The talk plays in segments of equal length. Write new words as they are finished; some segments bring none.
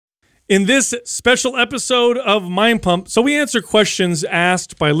In this special episode of Mind Pump, so we answer questions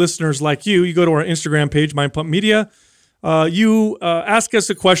asked by listeners like you. You go to our Instagram page, Mind Pump Media. You ask us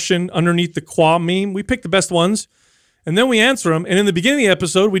a question underneath the Quah meme. We pick the best ones, and then we answer them. And in the beginning of the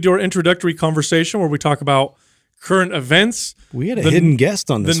episode, we do our introductory conversation where we talk about current events. We had a hidden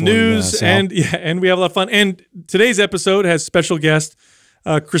guest on this the news, and we have a lot of fun. And today's episode has special guest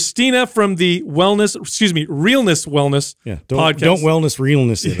Christina from the Realness Wellness podcast. Don't wellness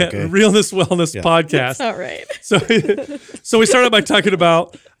realness it, okay? Realness Wellness podcast. That's all right. So we started by talking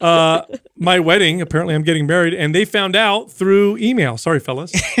about my wedding. Apparently I'm getting married, and they found out through email. Sorry,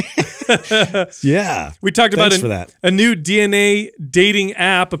 fellas. Yeah. We talked about a new DNA dating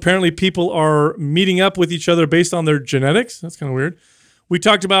app. Apparently people are meeting up with each other based on their genetics. That's kind of weird. We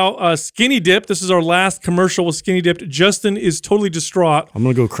talked about Skinny Dip. This is our last commercial with Skinny Dip. Justin is totally distraught. I'm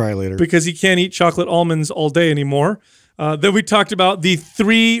going to go cry later. Because he can't eat chocolate almonds all day anymore. Then we talked about the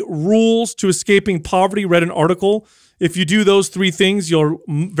 3 rules to escaping poverty. Read an article. If you do those 3 things, you're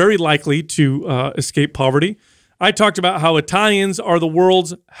very likely to escape poverty. I talked about how Italians are the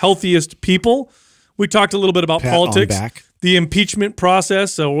world's healthiest people. We talked a little bit about politics, the impeachment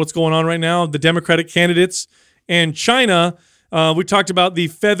process, so what's going on right now, the Democratic candidates, and China. We talked about the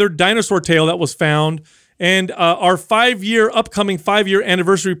feathered dinosaur tail that was found, and our upcoming 5-year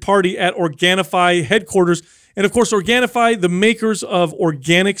anniversary party at Organifi headquarters. And of course, Organifi, the makers of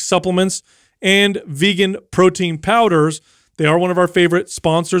organic supplements and vegan protein powders, they are one of our favorite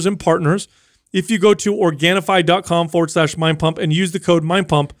sponsors and partners. If you go to Organifi.com/mindpump and use the code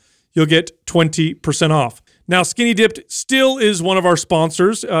mindpump, you'll get 20% off. Now, Skinny Dipped still is one of our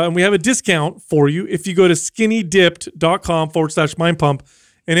sponsors, and we have a discount for you. If you go to skinnydipped.com/mindpump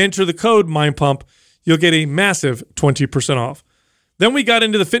and enter the code mindpump, you'll get a massive 20% off. Then we got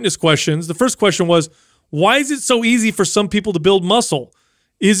into the fitness questions. The first question was, why is it so easy for some people to build muscle?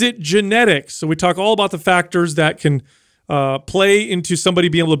 Is it genetics? So we talk all about the factors that can play into somebody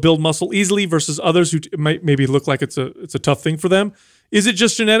being able to build muscle easily versus others who might maybe look like it's a tough thing for them. Is it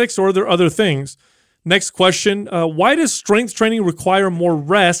just genetics, or are there other things? Next question, why does strength training require more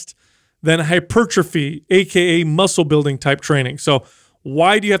rest than hypertrophy, aka muscle building type training? So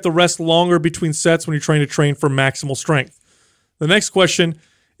why do you have to rest longer between sets when you're trying to train for maximal strength? The next question,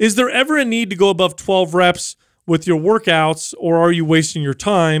 is there ever a need to go above 12 reps with your workouts, or are you wasting your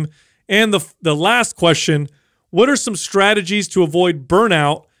time? And the last question, what are some strategies to avoid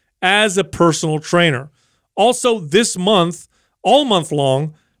burnout as a personal trainer? Also this month, all month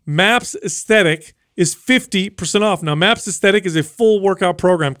long, MAPS Aesthetic is 50% off. Now, MAPS Aesthetic is a full workout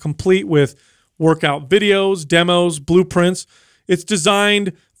program complete with workout videos, demos, blueprints. It's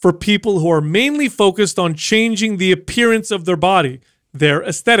designed for people who are mainly focused on changing the appearance of their body, their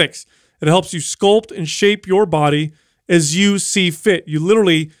aesthetics. It helps you sculpt and shape your body as you see fit. You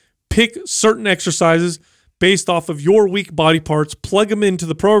literally pick certain exercises based off of your weak body parts, plug them into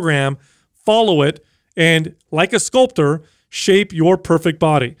the program, follow it, and like a sculptor, shape your perfect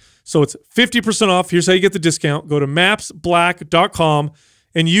body. So it's 50% off. Here's how you get the discount. Go to mapsblack.com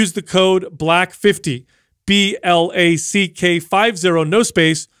and use the code BLACK50, BLACK50, no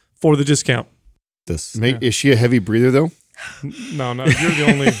space, for the discount. Is she a heavy breather, though? No, you're the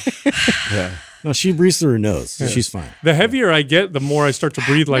only. Yeah. No, she breathes through her nose. So she's fine. The heavier I get, the more I start to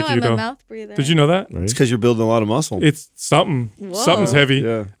breathe like you, though. I'm a mouth breather. Did you know that? Right. It's because you're building a lot of muscle. It's something. Whoa. Something's heavy.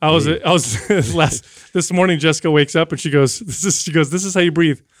 Yeah. I was this morning. Jessica wakes up and she goes, "This is how you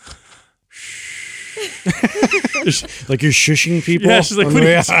breathe." Like you're shushing people? Yeah, she's like, what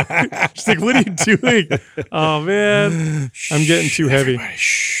are you doing? Oh, man. I'm getting too heavy.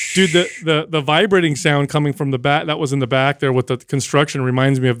 Dude, the vibrating sound coming from the back, that was in the back there with the construction,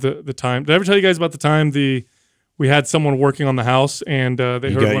 reminds me of the time. Did I ever tell you guys about the time we had someone working on the house and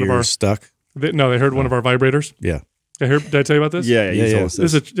they heard one of our... stuck? They heard one of our vibrators. Yeah. Did I tell you about this? Yeah.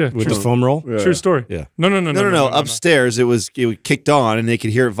 With the foam roll? Yeah. True story. Yeah. No. Upstairs, it kicked on, and they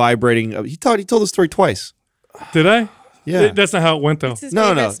could hear it vibrating. He told the story twice. Did I? Yeah. That's not how it went, though.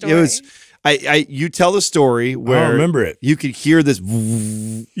 No. It was. You tell the story where I remember it. You could hear this.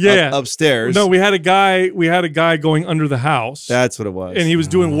 Upstairs. No, we had a guy going under the house. That's what it was. And he was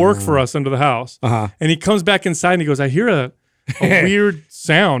doing work for us under the house. And he comes back inside and he goes, "I hear a weird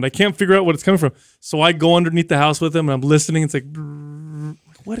sound. I can't figure out what it's coming from." So I go underneath the house with him and I'm listening. It's like,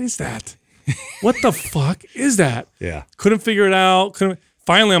 what is that? What the fuck is that? Yeah. Couldn't figure it out.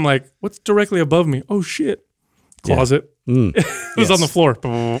 Finally, I'm like, what's directly above me? Oh shit. Closet. Yeah. It was on the floor.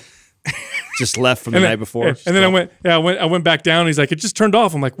 Just left from the night before. And then I went back down. And he's like, it just turned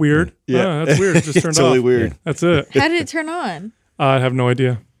off. I'm like, weird. Yeah. That's weird. It just turned off. Totally weird. That's it. How did it turn on? I have no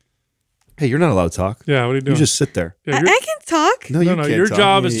idea. Hey, you're not allowed to talk. Yeah, what are you doing? You just sit there. Yeah, I can talk. No, you no, can't your talk.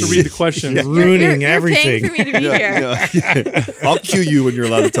 job is to read the questions. You're ruining you're everything. paying for me to be here. Yeah. I'll cue you when you're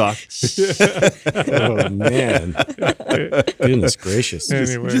allowed to talk. Oh man, goodness gracious!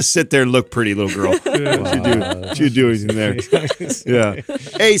 Anyway. Just sit there and look pretty, little girl. Yeah. She do anything there. Yeah.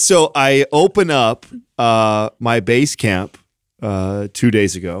 Hey, so I open up my base camp 2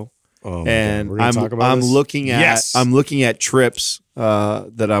 days ago. Oh my And God. We're gonna talk about I'm this? looking at Yes. I'm looking at trips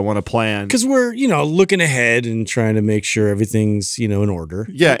that I want to plan. Because we're looking ahead and trying to make sure everything's in order.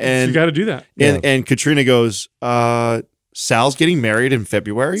 Yeah, You and got to do that. and Katrina goes, Sal's getting married in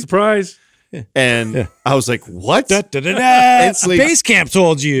February. Surprise. And I was like, what? Instantly, Base Camp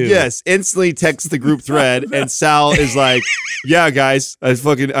told you. Yes, instantly text the group thread, and Sal is like, "Yeah, guys,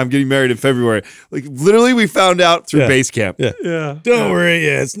 I'm getting married in February." Like literally, we found out through base camp. Yeah. Yeah. Don't worry.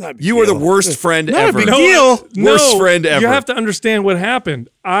 Yeah, it's not. A big You were the deal. worst friend Not ever. a big deal. Worst friend ever. You have to understand what happened.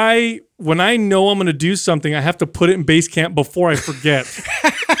 When I know I'm going to do something, I have to put it in base camp before I forget.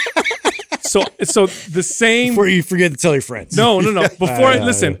 So the same. Before you forget to tell your friends. No. Before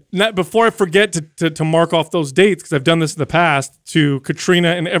I forget to mark off those dates, because I've done this in the past to Katrina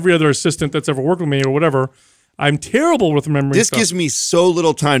and every other assistant that's ever worked with me or whatever. I'm terrible with remembering. This stuff. gives me so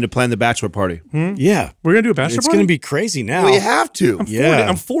little time to plan the bachelor party. Yeah. We're gonna do a bachelor It's party. going to be crazy now. Well, you have to.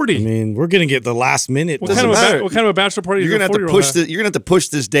 I'm 40. I mean, we're going to get the last minute. What kind matter. of a bachelor party? You're gonna have to push this. You're gonna have to push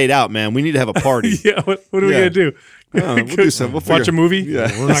this date out, man. We need to have a party. Yeah. What are we Yeah. gonna do? We'll do something. We'll Watch figure- a movie. Yeah.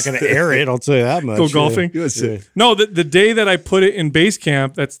 We're not going to air it. I'll tell you that much. Go golfing. Yeah. No, the day that I put it in base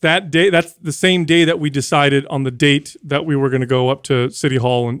camp, that's that day. That's the same day that we decided on the date that we were going to go up to City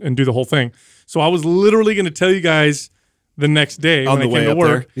Hall and do the whole thing. So I was literally going to tell you guys the next day On when the I came way to up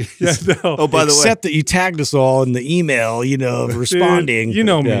work. there. Yeah, no. Oh, by the way, Except that you tagged us all in the email, of responding. Dude, you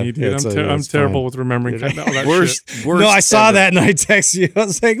know me, Yeah, dude. yeah, I'm it's terrible fine. with remembering all that worst. shit. No, I saw ever. that and I texted you. I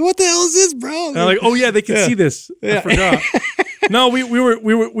was like, "What the hell is this, bro?" And I'm like, oh yeah, they can see this. I forgot. No,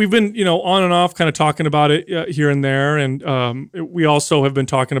 we've been on and off kind of talking about it here and there, and we also have been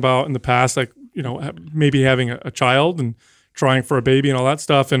talking about in the past, like maybe having a child and trying for a baby and all that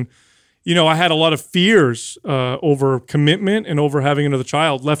stuff. And I had a lot of fears over commitment and over having another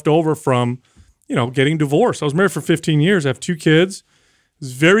child left over from getting divorced. I was married for 15 years. I have 2 kids.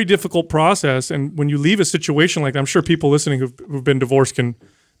 It's a very difficult process, and when you leave a situation like that, I'm sure people listening who've been divorced can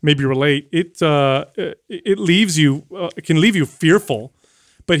maybe relate. It leaves you. It can leave you fearful.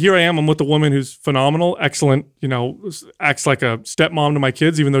 But here I am. I'm with a woman who's phenomenal, excellent. Acts like a stepmom to my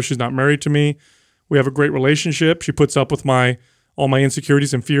kids, even though she's not married to me. We have a great relationship. She puts up with all my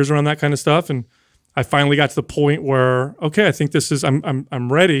insecurities and fears around that kind of stuff. And I finally got to the point where, okay, I think this is.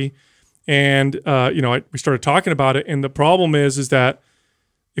 I'm ready. And we started talking about it. And the problem is that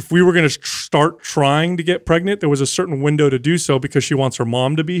if we were going to start trying to get pregnant, there was a certain window to do so because she wants her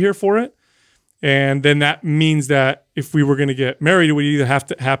mom to be here for it. And then that means that if we were going to get married, it would either have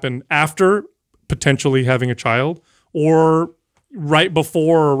to happen after potentially having a child or right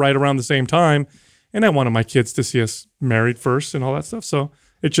before or right around the same time. And I wanted my kids to see us married first and all that stuff. So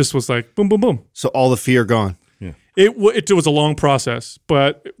it just was like boom, boom, boom. So all the fear gone. Yeah. It was a long process,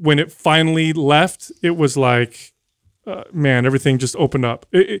 but when it finally left, it was like, man, everything just opened up.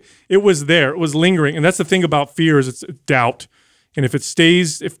 It was there. It was lingering. And that's the thing about fear is it's doubt. And if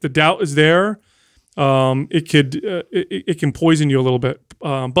the doubt is there, it can poison you a little bit.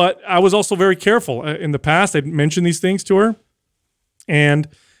 But I was also very careful. In the past, I'd mentioned these things to her, and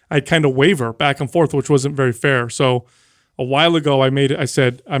I'd kind of waver back and forth, which wasn't very fair. So a while ago, I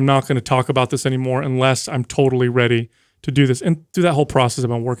said, I'm not going to talk about this anymore unless I'm totally ready to do this. And through that whole process, I've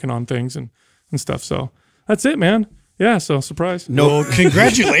been working on things and stuff. So that's it, man. Yeah, so surprise. No, Well,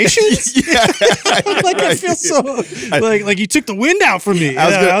 congratulations. I feel so like you took the wind out from me. I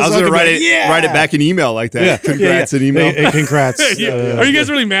was going to write it back. back in email like that. Yeah. Congrats in email. Hey, congrats. Are you guys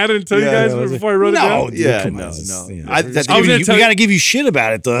really mad at it until you guys before I wrote it No, down? Yeah, come no, on, no. you know, I was gonna we tell got to give you shit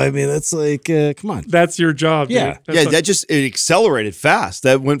about it, though. I mean, that's like, come on. That's your job, dude. Yeah. That's it accelerated fast.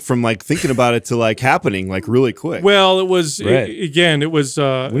 That went from like thinking about it to like happening like really quick. Well, it was Right. it was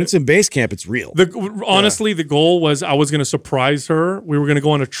When it's in base camp, it's real. honestly the goal was I was going to surprise her. We were going to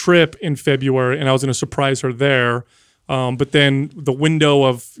go on a trip in February, and I was going to surprise her there. But then the window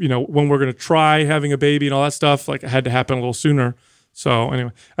of when we're going to try having a baby and all that stuff, like it had to happen a little sooner. So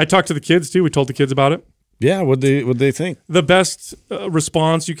anyway, I talked to the kids too. We told the kids about it. Yeah, what they think? The best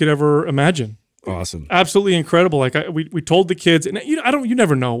response you could ever imagine. Awesome. Absolutely incredible. Like we told the kids, and you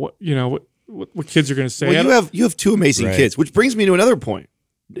never know what kids are going to say. Well, you have 2 amazing Right. kids, which brings me to another point.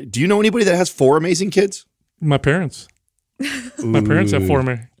 Do you know anybody that has 4 amazing kids? My parents. My parents have 4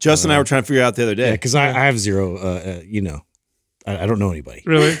 me. Justin and I were trying to figure out the other Yeah, day. because I have 0, I don't know anybody.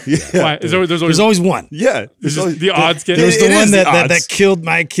 Really? Yeah. Why? There's always one. Yeah. the odds get. There was the It one is that killed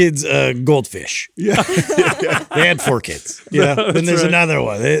my kid's goldfish. Yeah. They had 4 kids. Yeah. Then there's another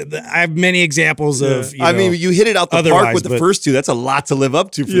one. I have many examples of. I mean, you hit it out the park otherwise, with the but- first 2. That's a lot to live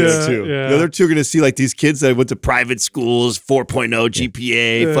up to for those 2. Yeah. The other 2 are going to see like these kids that went to private schools, 4.0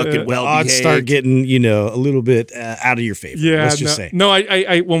 GPA, fucking well odds behaved. start getting a little bit out of your favor. Yeah, let's just say. No,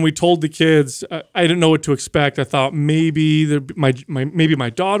 I when we told the kids, I didn't know what to expect. I thought maybe my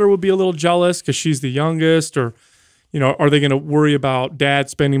daughter would be a little jealous because she's the youngest, or are they going to worry about dad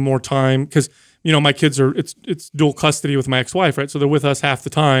spending more time? Because my kids are it's dual custody with my ex-wife, right? So they're with us half the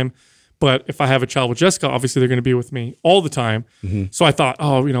time. But if I have a child with Jessica, obviously they're going to be with me all the time. Mm-hmm. So I thought,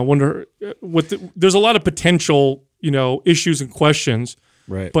 wonder there's a lot of potential, issues and questions.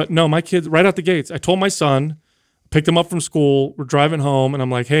 Right. But no, my kids right out the gates. I told my son, picked him up from school. We're driving home, and I'm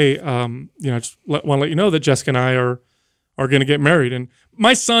like, hey, just want to let you know that Jessica and I are going to get married. And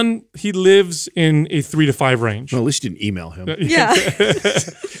my son, he lives in a 3 to 5 range. Well, at least you didn't email him. Yeah.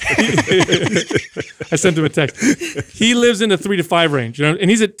 I sent him a text. He lives in a 3 to 5 range, and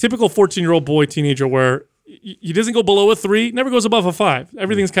he's a typical 14-year-old boy, teenager, where he doesn't go below a 3, never goes above a 5.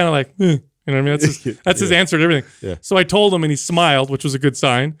 Everything's kind of like, you know what I mean? That's his answer to everything. Yeah. So I told him, and he smiled, which was a good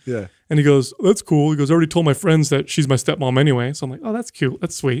sign. Yeah. And he goes, that's cool. He goes, I already told my friends that she's my stepmom anyway. So I'm like, oh, that's cute.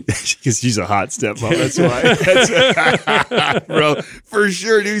 That's sweet. Because she's a hot stepmom. That's why. Bro, for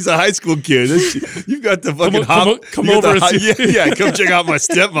sure, dude. He's a high school kid. You've got the fucking come over and see. Yeah, come check out my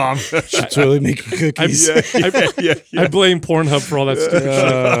stepmom. She's totally making cookies. I blame Pornhub for all that stupid shit.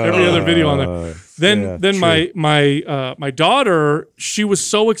 Every other video on there. Then my daughter, she was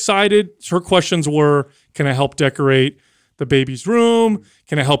so excited. Her questions were, can I help decorate the baby's room?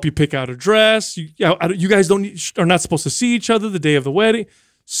 Can I help you pick out a dress? You guys are not supposed to see each other the day of the wedding.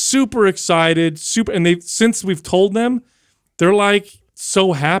 Super excited, and since we've told them, they're like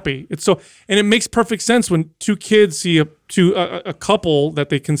so happy. And it makes perfect sense when 2 kids see a couple that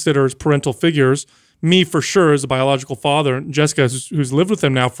they consider as parental figures. Me for sure as a biological father, and Jessica who's lived with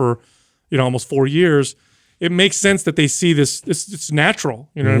them now for almost 4 years. It makes sense that they see this. It's natural.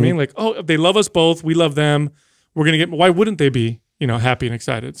 You know what I mean? Like, oh, they love us both. We love them. We're going to why wouldn't they be, happy and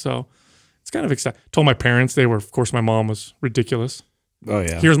excited? So it's kind of exciting. Told my parents, of course, my mom was ridiculous. Oh,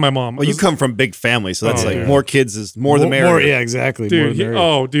 yeah. Here's my mom. Well, you come from big family, so that's more kids is more the merrier. Yeah, exactly. Dude,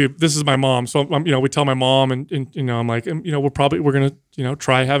 dude, this is my mom. So, we tell my mom, and I'm like, we're going to,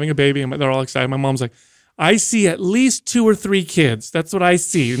 try having a baby. And they're all excited. My mom's like, I see at least 2 or 3 kids. That's what I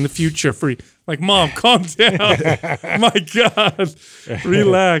see in the future for you. Like, Mom, calm down. My God,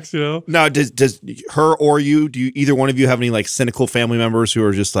 relax. Now, does her or you? Do you either one of you have any like cynical family members who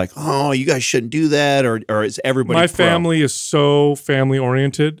are just like, oh, you guys shouldn't do that, or is everybody? My family is so family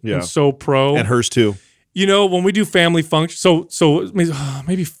oriented and so pro, and hers too. When we do family functions, so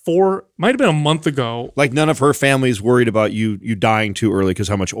maybe 4, might have been a month ago. Like none of her family is worried about you dying too early because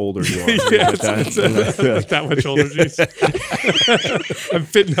how much older you are. Yeah, it's that much older. Geez. I'm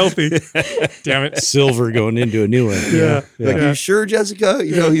fit and healthy. Damn it. Silver going into a new one. Yeah. Like, you sure, Jessica?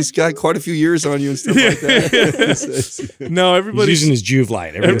 He's got quite a few years on you and stuff like that. No, everybody's using his Juve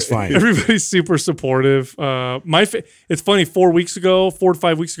light. Everything's fine. Everybody's super supportive. It's funny. 4 to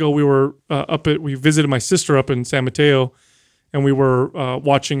 5 weeks ago, we were we visited my sister up in San Mateo, and we were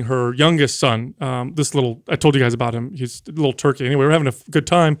watching her youngest son. I told you guys about him. He's a little turkey. Anyway, we're having a good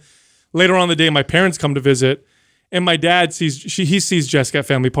time. Later on in the day, my parents come to visit, and my dad sees Jessica at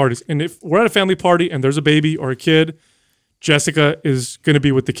family parties. And if we're at a family party and there's a baby or a kid, Jessica is going to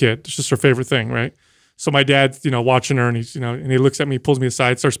be with the kid. It's just her favorite thing, right? So my dad's watching her, and he's and he looks at me, pulls me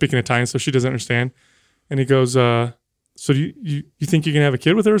aside, starts speaking Italian, so she doesn't understand, and he goes, "So do you think you can have a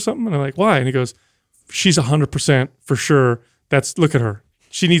kid with her or something?" And I'm like, "Why?" And he goes, she's 100% for sure. Look at her.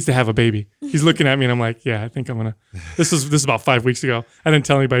 She needs to have a baby. He's looking at me, and I'm like, yeah, I think I'm gonna. This is about 5 weeks ago. I didn't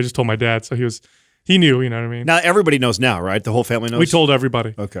tell anybody. I just told my dad. So he knew. You know what I mean? Now everybody knows now, right? The whole family knows. We told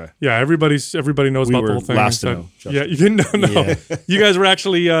everybody. Okay. Yeah, everybody knows about the whole thing. Last to know. Yeah, you didn't know. No. You guys were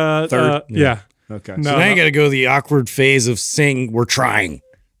actually third. Yeah. Okay. So now you got to go the awkward phase of saying we're trying.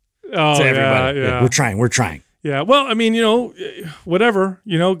 Oh, to everybody. Yeah. We're trying. Yeah, well, I mean, whatever,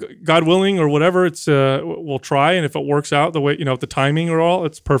 God willing or whatever, it's we'll try, and if it works out the way, the timing or all,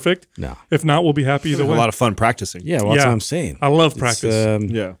 it's perfect. No. If not, we'll be happy either way. A lot of fun practicing. Yeah, well, that's what I'm saying. I love practice.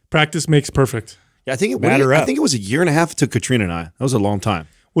 Yeah. Practice makes perfect. Yeah, I think it was a year and a half it took Katrina and I. That was a long time.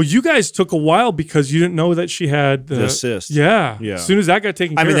 Well, you guys took a while because you didn't know that she had the cyst. Yeah. Yeah. As soon as that got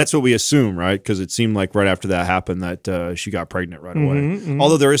taken care of. I mean, that's what we assume, right? Because it seemed like right after that happened that she got pregnant right away. Mm-hmm.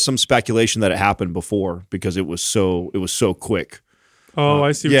 Although there is some speculation that it happened before because it was so quick. Oh,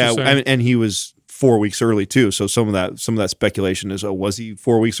 I see what you're saying. And he was 4 weeks early too. So some of that speculation is, was he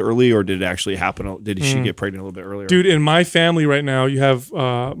 4 weeks early, or did it actually happen? Did she get pregnant a little bit earlier? Dude, in my family right now, you have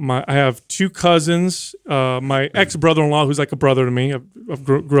I have 2 cousins, my ex brother-in-law, who's like a brother to me. I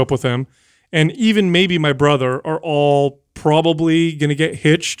grew up with him, and even maybe my brother are all probably going to get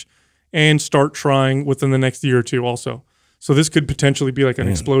hitched and start trying within the next year or 2 also. So this could potentially be like an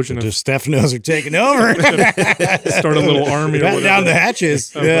explosion of Stephanos are taking over. Start a little army or whatever, down the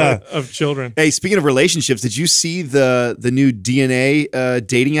hatches of children. Hey, speaking of relationships, did you see the new DNA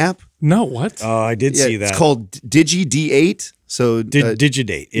dating app? No, what? Oh, I did see that. It's called DigiD8. So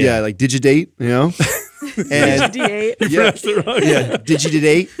Digidate. Yeah, like Digidate, you know? And D8.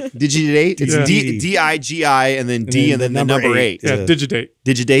 Digidate. It's D-I-G-I and then D and then the number 8. Yeah, Digidate.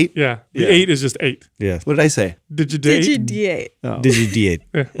 Digidate? Yeah. The 8 is just 8. Yeah. What did I say? Digidate. D8. Oh. Digidate.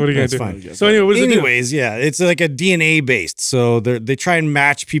 Yeah, what are you going to do? Fine. So anyway, what does it do? Anyways, yeah, it's like a DNA based. So they try and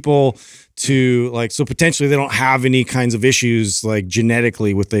match people to like, so potentially they don't have any kinds of issues like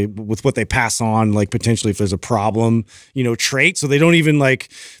genetically with what they pass on, like potentially if there's a problem, trait. So they don't even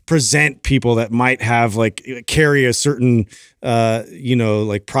like present people that might have like carry a certain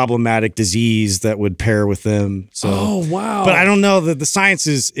like problematic disease that would pair with them. So Oh, wow. but I don't know that the science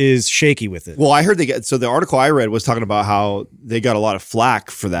is shaky with it. Well, I heard so the article I read was talking about how they got a lot of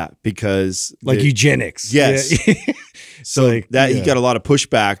flack for that because Eugenics. Yes. Yeah. So he got a lot of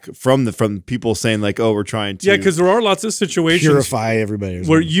pushback from people saying like, oh, we're trying to because there are lots of situations purify everybody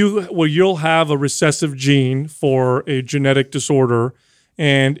where you'll have a recessive gene for a genetic disorder,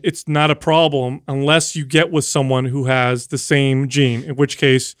 and it's not a problem unless you get with someone who has the same gene. In which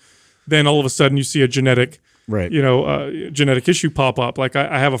case, then all of a sudden you see a genetic issue pop up. Like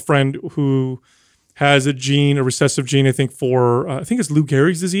I have a friend who has a recessive gene, I think it's Lou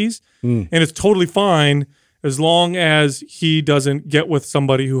Gehrig's disease, and it's totally fine as long as he doesn't get with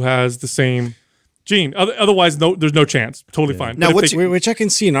somebody who has the same gene. Otherwise, there's no chance. Totally fine. Now, which I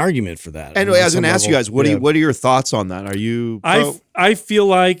can see an argument for that. Anyway, I was going to ask you guys, what are your thoughts on that? Are you pro? I feel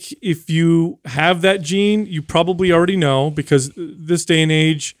like if you have that gene, you probably already know, because this day and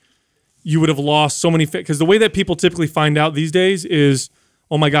age, you would have lost so many. Because the way that people typically find out these days is,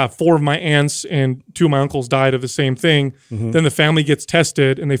 oh my God, 4 of my aunts and 2 of my uncles died of the same thing. Then the family gets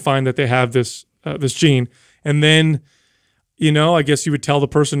tested and they find that they have this gene. And then, I guess you would tell the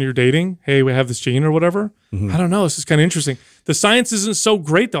person you're dating, hey, we have this gene or whatever. I don't know. This is kind of interesting. The science isn't so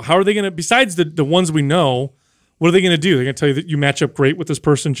great, though. How are they going to, besides the ones we know, what are they going to do? They're going to tell you that you match up great with this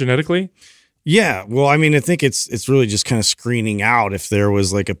person genetically? Yeah. Well, I mean, I think it's really just kind of screening out if there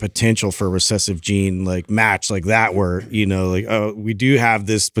was like a potential for a recessive gene like match like that, where, like, oh, we do have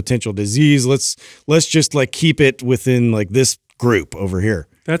this potential disease. Let's just like keep it within like this group over here.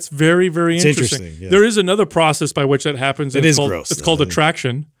 That's very, very interesting. Yeah. There is another process by which that happens. It is gross. It's called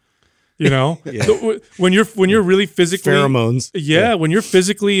attraction. When you're really physically pheromones. Yeah, when you're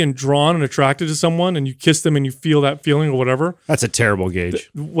physically and drawn and attracted to someone, and you kiss them and you feel that feeling or whatever. That's a terrible gauge.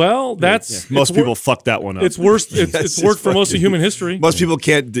 Well, that's most people fuck that one up. It's worse. It's worked for most of human history. Most people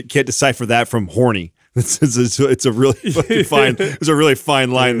can't decipher that from horny. It's a really fucking fine. There's a really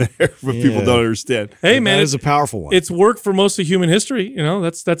fine line there what people don't understand. Hey man, that is a powerful one. It's worked for most of human history.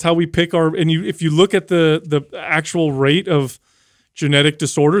 That's how we pick our. And if you look at the actual rate of genetic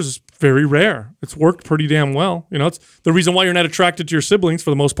disorders, is very rare. It's worked pretty damn well. It's the reason why you're not attracted to your siblings for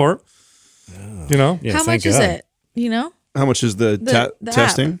the most part. Yeah, how much is it? How much is the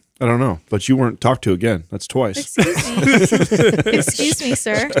testing? I don't know, but you weren't talked to again. That's twice. Excuse me,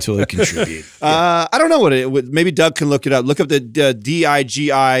 sir. Totally contribute. I don't know what it. Maybe Doug can look it up. Look up the DIGI-D8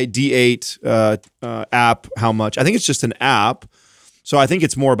 app. How much? I think it's just an app. So I think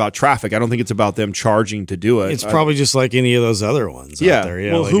it's more about traffic. I don't think it's about them charging to do it. It's probably just like any of those other ones out there.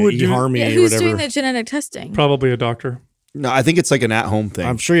 Yeah, well, like who would do eHarmony or who's whatever. doing the genetic testing? Probably a doctor. No, I think it's like an at-home thing.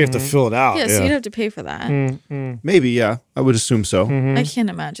 I'm sure you have to fill it out. Yeah, so you'd have to pay for that. Maybe, yeah. I would assume so. I can't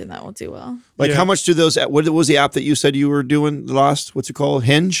imagine that will do well. Like, how much do those? What was the app that you said you were doing last? What's it called?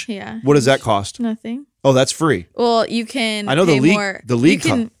 Hinge. Yeah. What does that cost? Nothing. Oh, that's free. Well, you can. I know pay the league. More. The league.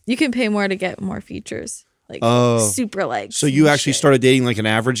 You can pay more to get more features. Like super likes. So you actually started dating like an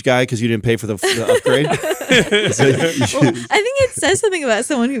average guy because you didn't pay for the upgrade? Well, I think it says something about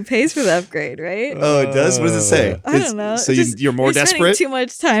someone who pays for the upgrade, right? Oh, it does? What does it say? I don't know. So you're more desperate? Too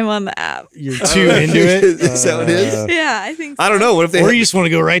much time on the app. You're too into it? Is that what it is? Yeah, I think so. I don't know. What if they? Or you just want to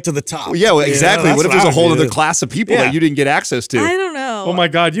go right to the top? Yeah, well, exactly. What if there's a whole other class of people Yeah. that you didn't get access to? I don't know. know. Oh my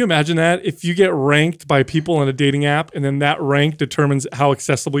God, you imagine that? If you get ranked by people on a dating app and then that rank determines how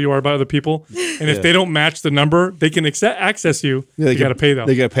accessible you are by other people, and if they don't match the number, they can access you. They got to pay though.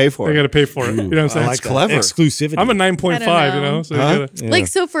 They got to pay for it. They got to pay for it. You know what I'm saying? I like clever. Exclusivity. I'm a 9.5, you know? So you gotta, Like,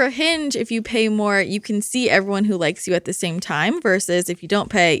 so for a Hinge, if you pay more, you can see everyone who likes you at the same time versus if you don't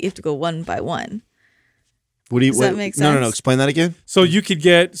pay, you have to go one by one. Does that make sense? No. Explain that again. so you could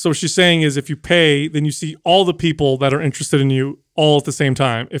get, so what she's saying is if you pay, then you see all the people that are interested in you all at the same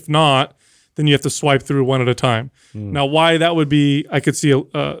time. If not, then you have to swipe through one at a time. Now, why that would be, I could see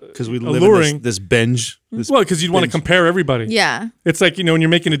Because we live alluring. in this binge. Well, because you'd want to compare everybody. Yeah. It's like, you know, when you're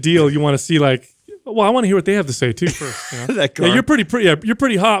making a deal, you want to see like, well, I want to hear what they have to say too first. You know? That Yeah, you're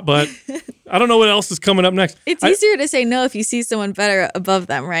pretty hot, but I don't know what else is coming up next. It's easier to say no if you see someone better above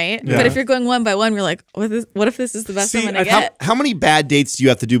them, right? Yeah. But if you're going one by one, you're like, what if this is the best I'm going to get? How many bad dates do you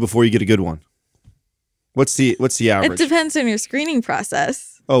have to do before you get a good one? What's the It average? depends on your screening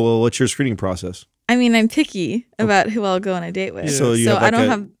process. Oh, well, what's your screening process? I mean, I'm picky about who I'll go on a date with. Yeah. So you have I like don't a-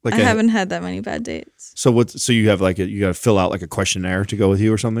 have like I a- haven't had that many bad dates. So you have like you got to fill out like a questionnaire to go with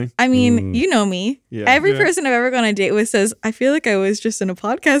you or something? I mean, you know me. Yeah. Every Yeah. person I've ever gone on a date with says, I feel like I was just in a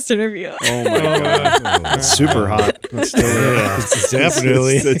podcast interview. Oh my God. That's super hot. That's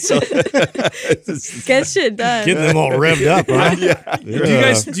Definitely. Get shit done. Getting them all revved up, huh?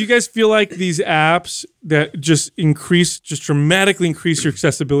 Do you guys feel like these apps that just dramatically increase your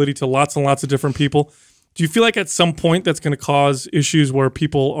accessibility to lots and lots of different people? Do you feel like at some point that's going to cause issues where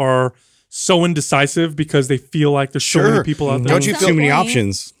people are so indecisive because they feel like there's so many people out there? Don't you At feel some Too many point,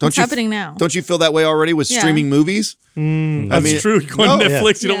 options. It's happening now. Don't you feel that way already with Yeah. streaming movies? That's true. You go on no.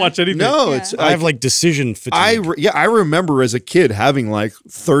 Netflix, you don't Yeah. watch anything. No, Yeah. it's I have like decision fatigue. I remember as a kid having like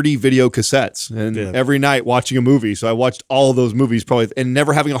 30 video cassettes and Yeah. every night watching a movie. So I watched all of those movies probably and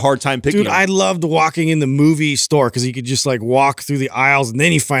never having a hard time picking Dude, them. I loved walking in the movie store because you could just like walk through the aisles and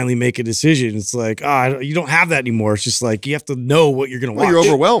then you finally make a decision. It's like, you don't have that anymore. It's just like you have to know what you're going to well, watch. you're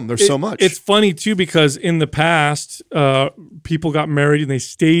overwhelmed. There's so much. It's funny too because in the past, people got married and they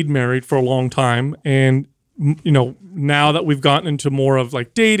stayed married for a long time, and you know, now that we've gotten into more of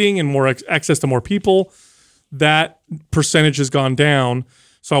like dating and more access to more people, that percentage has gone down.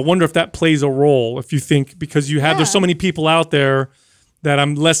 So I wonder if that plays a role. If you think because you have there's so many people out there that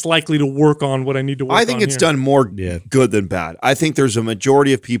I'm less likely to work on what I need to work on. I think it's here. done more good than bad. I think there's a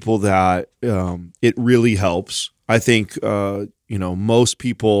majority of people that it really helps. I think most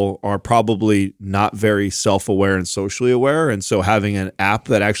people are probably not very self-aware and socially aware, and so having an app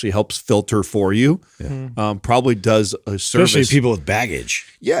that actually helps filter for you probably does a service. Especially people with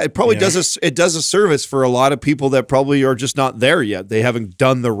baggage. Yeah, it probably does a service for a lot of people that probably are just not there yet. They haven't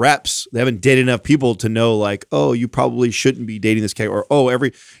done the reps. They haven't dated enough people to know like, oh, you probably shouldn't be dating this guy, or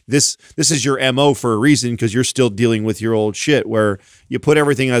this is your MO for a reason because you're still dealing with your old shit. Where you put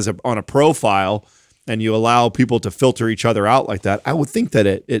everything on a profile and you allow people to filter each other out like that. I would think that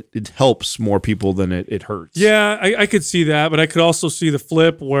it helps more people than it hurts. Yeah, I could see that, but I could also see the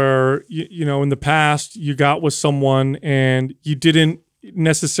flip where you know in the past you got with someone and you didn't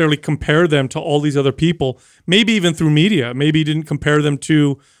necessarily compare them to all these other people, maybe even through media. Maybe you didn't compare them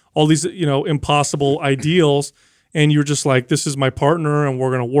to all these, impossible ideals. And you're just like, this is my partner and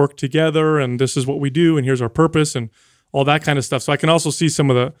we're going to work together and this is what we do and here's our purpose and all that kind of stuff. So I can also see some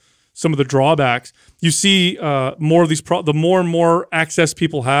of the drawbacks. You see more of these, the more and more access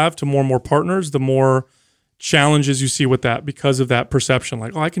people have to more and more partners, the more challenges you see with that because of that perception.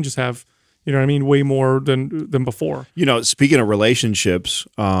 Like, I can just have, way more than before. Speaking of relationships,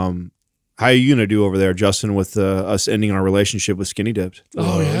 how are you going to do over there, Justin, with us ending our relationship with Skinny Dipped?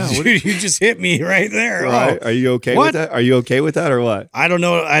 Oh, yeah. Dude, you just hit me right there. Right. Oh. Are you okay with that? Are you okay with that or what? I don't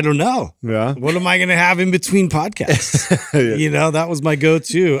know. Yeah. What am I going to have in between podcasts? That was my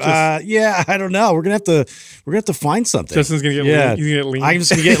go-to. I don't know. We're going to have to find something. Justin's going to get lean. He's going to get lean. I'm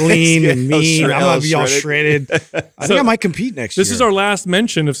just going to get lean and mean. I'm going to be all shredded. I think I might compete next year. This is our last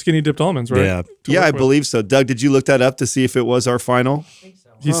mention of Skinny Dipped Almonds, right? Yeah. Yeah, I believe so. Doug, did you look that up to see if it was our final?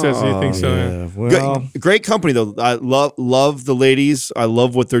 He says he thinks so. Yeah. Well, Great company though. I love the ladies. I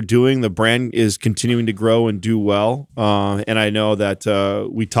love what they're doing. The brand is continuing to grow and do well. And I know that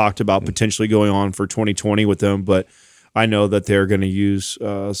we talked about potentially going on for 2020 with them, but I know that they're going to use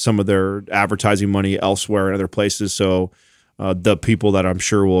some of their advertising money elsewhere in other places. So the people that I'm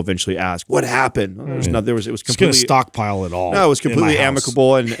sure will eventually ask, what happened? It was completely just going to stockpile it all. No, it was completely in my house.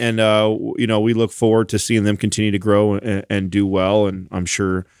 amicable, and we look forward to seeing them continue to grow and do well. And I'm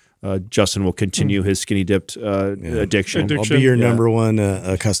sure Justin will continue his Skinny Dipped addiction. I'll be your number one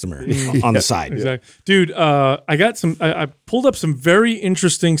customer on the side. Exactly. Dude, I pulled up some very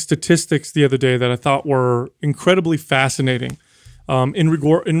interesting statistics the other day that I thought were incredibly fascinating. in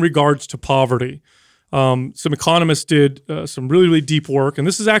regards to poverty. Some economists did some really, really deep work, and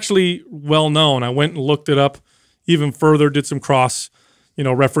this is actually well known. I went and looked it up even further, did some cross,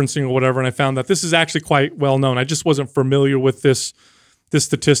 referencing or whatever, and I found that this is actually quite well known. I just wasn't familiar with this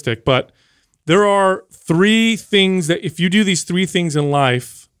statistic, but there are 3 things that if you do these 3 things in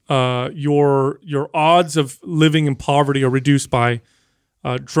life, your odds of living in poverty are reduced by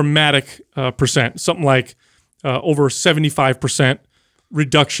dramatic percent, something like over 75%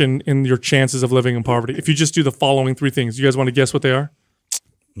 reduction in your chances of living in poverty. If you just do the following 3 things, you guys want to guess what they are?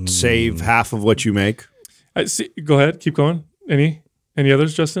 Save half of what you make. Go ahead, keep going. Any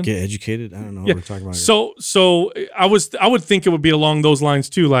others, Justin? Get educated. I don't know what we're talking about here. So I would think it would be along those lines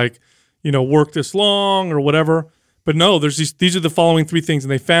too, like work this long or whatever. But no, these are the following 3 things,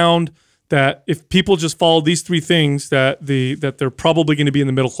 and they found that if people just follow these 3 things, that they're probably going to be in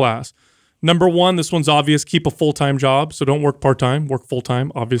the middle class. Number 1, this one's obvious: keep a full-time job, so don't work part-time, work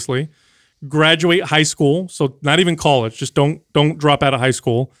full-time, obviously. Graduate high school, so not even college, just don't drop out of high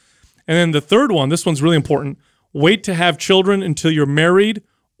school. And then the third one, this one's really important: wait to have children until you're married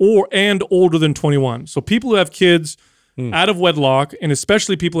and older than 21. So people who have kids out of wedlock, and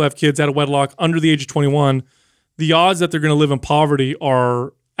especially people who have kids out of wedlock under the age of 21, the odds that they're going to live in poverty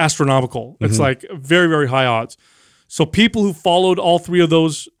are astronomical. It's like very, very high odds. So people who followed all 3 of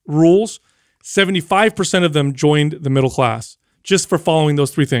those rules, 75% of them joined the middle class just for following those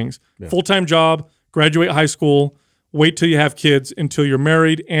 3 things. Yeah. Full-time job, graduate high school, wait till you have kids until you're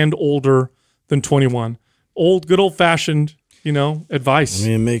married and older than 21. Good old-fashioned, advice. I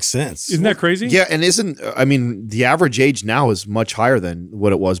mean, it makes sense. Isn't that crazy? Yeah, and the average age now is much higher than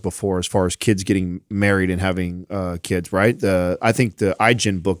what it was before as far as kids getting married and having kids, right? I think the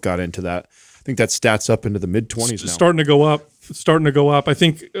iGen book got into that. I think that stat's up into the mid-20s now. Starting to go up. It's starting to go up. I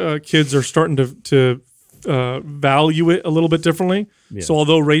think kids are starting to value it a little bit differently. Yeah. So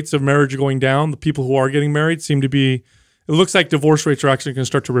although rates of marriage are going down, the people who are getting married seem to be, it looks like divorce rates are actually going to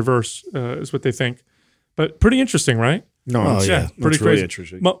start to reverse, is what they think. But pretty interesting, right? No, yeah, pretty crazy. Really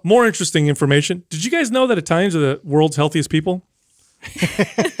interesting. More interesting information. Did you guys know that Italians are the world's healthiest people?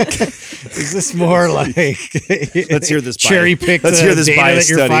 Is this more like let's hear this cherry pick data that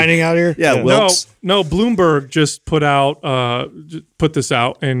you're finding out here? Yeah, no. Bloomberg just put this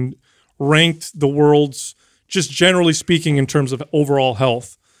out and ranked the world's, just generally speaking, in terms of overall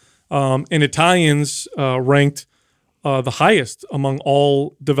health. And Italians ranked the highest among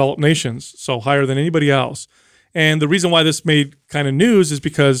all developed nations, so higher than anybody else. And the reason why this made kind of news is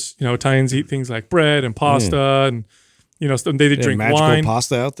because Italians eat things like bread and pasta and. They drink magical wine.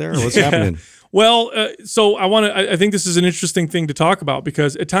 Pasta out there? What's happening? Well, so I think this is an interesting thing to talk about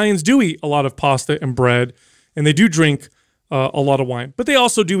because Italians do eat a lot of pasta and bread, and they do drink a lot of wine, but they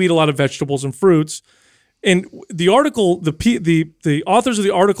also do eat a lot of vegetables and fruits. And the article, the authors of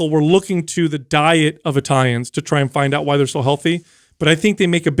the article were looking to the diet of Italians to try and find out why they're so healthy, but I think they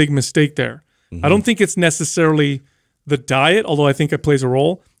make a big mistake there. I don't think it's necessarily the diet, although I think it plays a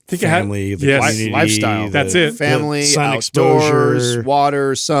role. Family, lifestyle. That's it. Family, sun outdoors, exposure,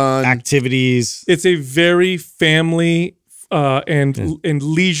 water, sun, activities. It's a very family and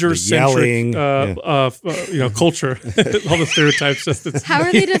leisure centric culture. All the stereotypes. How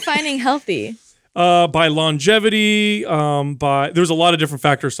are they defining healthy? By longevity. There's a lot of different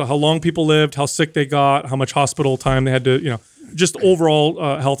factors. So how long people lived, how sick they got, how much hospital time they had to, just overall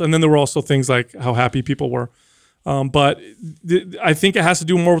health. And then there were also things like how happy people were. But I think it has to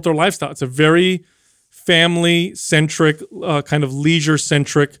do more with their lifestyle. It's a very family-centric, kind of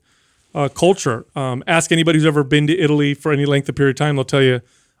leisure-centric culture. Ask anybody who's ever been to Italy for any length of period of time. They'll tell you,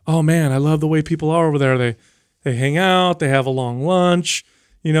 oh, man, I love the way people are over there. They hang out. They have a long lunch.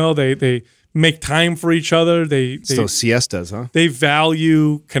 They make time for each other. So siestas, huh? They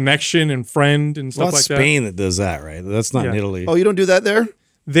value connection and friend and stuff like that. Spain that does that, right? That's not in Italy. Oh, you don't do that there?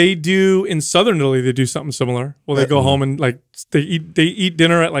 They do in southern Italy. They do something similar. Well, they go home and they eat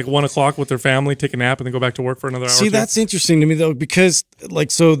dinner at 1 o'clock with their family, take a nap, and then go back to work for another hour. See, that's interesting to me though, because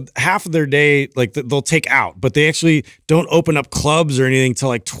so half of their day they'll take out, but they actually don't open up clubs or anything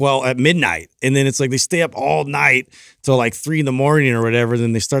till 12 at midnight, and then it's they stay up all night till 3 in the morning or whatever.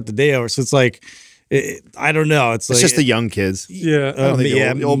 Then they start the day over. So it's I don't know. It's just the young kids. Yeah, old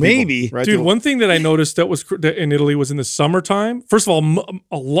maybe. People, right? Dude, one thing that I noticed that was in Italy was in the summertime. First of all,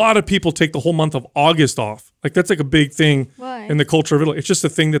 a lot of people take the whole month of August off. That's a big thing in the culture of Italy. It's just a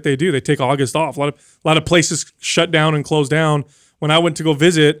thing that they do. They take August off. A lot of places shut down and close down. When I went to go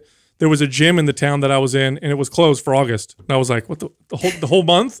visit, there was a gym in the town that I was in, and it was closed for August. And I was like, what, the whole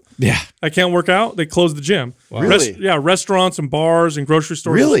month? Yeah. I can't work out? They closed the gym. Wow. Really? Restaurants and bars and grocery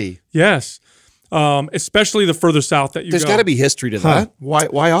stores. Really? Yes. especially the further south that you There's go. got to be history to that.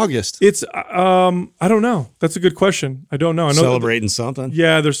 Why August? It's I don't know. That's a good question. I don't know. I know Celebrating something.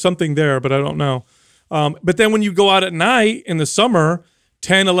 yeah, there's something there, but I don't know. But then when you go out at night in the summer,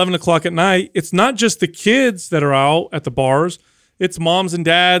 10, 11 o'clock at night, it's not just the kids that are out at the bars. It's moms and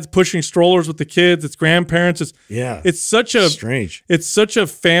dads pushing strollers with the kids. It's grandparents. It's such a strange. It's such a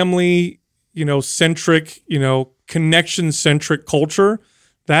family, centric, connection centric culture.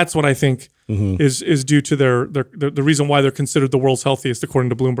 That's what I think is due to the reason why they're considered the world's healthiest, according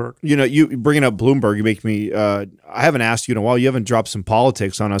to Bloomberg. You bringing up Bloomberg, you make me. I haven't asked you in a while. You haven't dropped some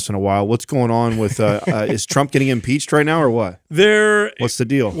politics on us in a while. What's going on with? Is Trump getting impeached right now, or what? What's the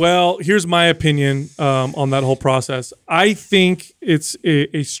deal? Well, here's my opinion on that whole process. I think it's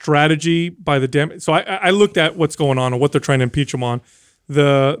a strategy by the Dem. So I looked at what's going on and what they're trying to impeach him on.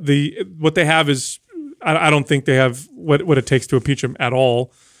 What they have is I don't think they have what it takes to impeach him at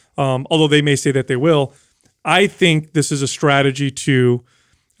all. Although they may say that they will. I think this is a strategy to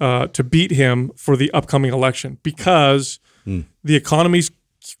beat him for the upcoming election because the economy's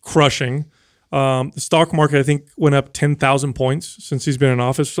crushing. The stock market, I think, went up 10,000 points since he's been in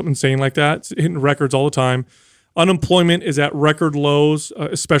office, something insane like that. It's hitting records all the time. Unemployment is at record lows,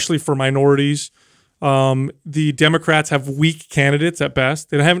 especially for minorities. The Democrats have weak candidates at best.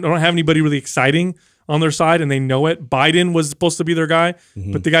 They don't have anybody really exciting on their side, and they know it. Biden was supposed to be their guy,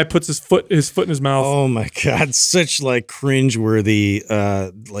 but the guy puts his foot in his mouth. Oh my God, such cringeworthy.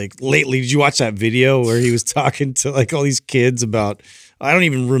 Lately, did you watch that video where he was talking to all these kids about? I don't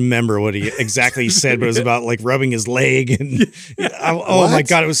even remember what he exactly said, but it was about rubbing his leg and oh my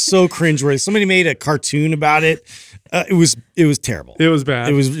God, it was so cringeworthy. Somebody made a cartoon about it. It was terrible. It was bad.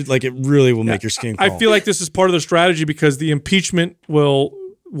 It was it really will make your skin crawl. I feel like this is part of the strategy because the impeachment will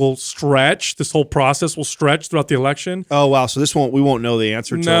stretch. This whole process will stretch throughout the election. Oh wow! So we won't know the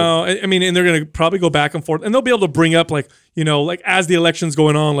answer to. No, I mean, and they're going to probably go back and forth, and they'll be able to bring up as the election's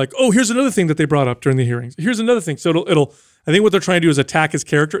going on, oh, here's another thing that they brought up during the hearings. Here's another thing. So it'll. I think what they're trying to do is attack his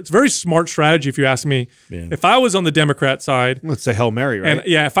character. It's a very smart strategy, if you ask me. Yeah. If I was on the Democrat side, let's say Hail Mary, right? And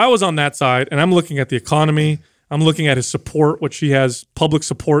if I was on that side, and I'm looking at the economy, I'm looking at his support, which he has. Public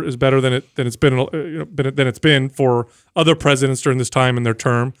support is better than it's been for other presidents during this time in their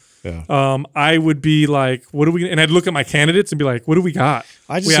term. Yeah. I would be like, what do we? And I'd look at my candidates and be like, what do we got?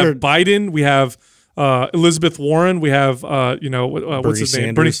 We have Biden, we have Elizabeth Warren, we have what's his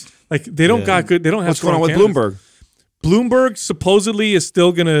name? Bernie. They don't got good. They don't have. What's going on with candidates. Bloomberg? Bloomberg supposedly is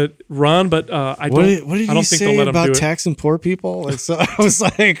still going to run, but I don't think they'll let him about do it. taxing poor people? So I was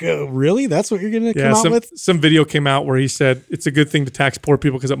like, really? That's what you're going to come out with? Some video came out where he said it's a good thing to tax poor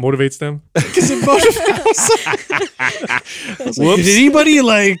people because it motivates them. Because it motivates them. Did anybody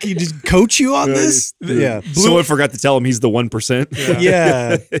just coach you on this? Yeah. Someone forgot to tell him he's the 1%.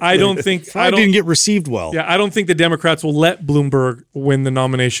 Yeah. I don't think I didn't get received well. Yeah, I don't think the Democrats will let Bloomberg win the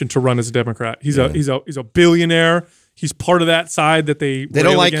nomination to run as a Democrat. He's a billionaire. He's part of that side that they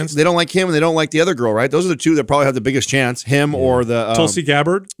don't like. Against. They don't like him, and they don't like the other girl, right? Those are the two that probably have the biggest chance. Him or the Tulsi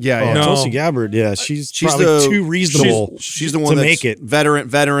Gabbard. Yeah, No. Tulsi Gabbard. Yeah, she's probably too reasonable. She's the one to that's make it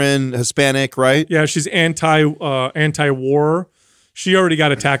veteran, Hispanic, right? Yeah, she's anti-war. She already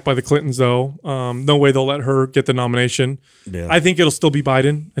got attacked by the Clintons, though. No way they'll let her get the nomination. Yeah. I think it'll still be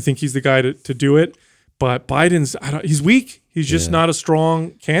Biden. I think he's the guy to do it. But he's weak. He's just not a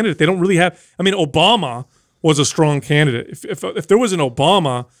strong candidate. They don't really have. I mean, Obama was a strong candidate. If there was an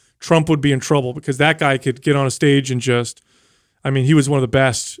Obama, Trump would be in trouble because that guy could get on a stage and just. I mean, he was one of the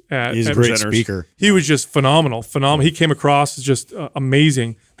best at. He's a great speaker. He was just phenomenal. He came across as just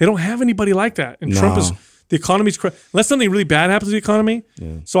amazing. They don't have anybody like that, and Trump is. The economy's unless something really bad happens to the economy.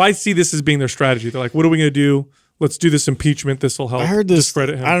 Yeah. So I see this as being their strategy. They're like, what are we going to do? Let's do this impeachment. This will help. I heard this.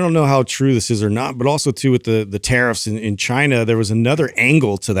 Discredit him. I don't know how true this is or not, but also too with the tariffs in China, there was another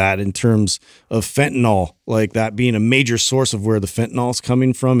angle to that in terms of fentanyl, like that being a major source of where the fentanyl is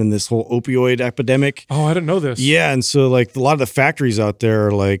coming from in this whole opioid epidemic. Oh, I didn't know this. Yeah, and so a lot of the factories out there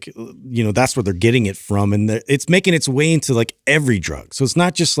are that's where they're getting it from, and it's making its way into every drug. So it's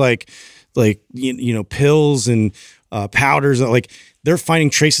not just pills and powders. They're finding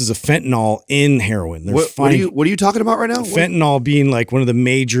traces of fentanyl in heroin. What are you talking about right now? Fentanyl being one of the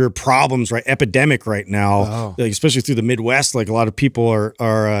major problems, right? Epidemic right now, especially through the Midwest. A lot of people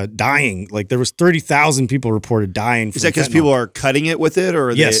are dying. There was 30,000 people reported dying. Is that because people are cutting it with it,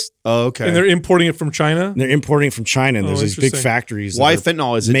 or yes? Oh, okay. And they're importing it from China. And there's these big factories. Why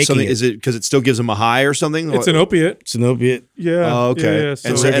fentanyl? Is it something? Is it because it still gives them a high or something? It's an opiate. It's an opiate. Yeah. Oh, okay. Yeah.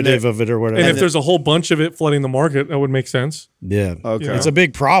 So derivative of it or whatever. And if there's a whole bunch of it flooding the market, that would make sense. Yeah. Okay. It's a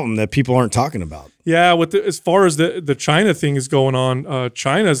big problem that people aren't talking about. Yeah, as far as the China thing is going on,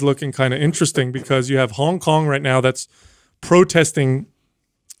 China is looking kind of interesting because you have Hong Kong right now that's protesting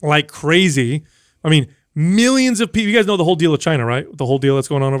like crazy. I mean, millions of people. You guys know the whole deal with China, right? The whole deal that's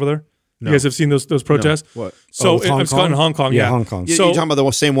going on over there. No. You guys have seen those protests? No. What? So with Hong it's in Hong Kong. Yeah, Hong Kong. So You're talking about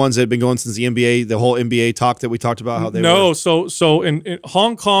the same ones that have been going since the NBA, the whole NBA talk that we talked about. How they were. So in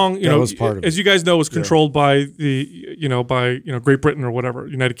Hong Kong, you That know, was part of as you guys know, was controlled by Great Britain or whatever,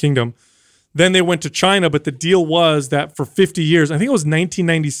 United Kingdom. Then they went to China, but the deal was that for 50 years, I think it was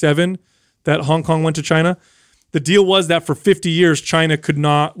 1997 that Hong Kong went to China. The deal was that for 50 years, China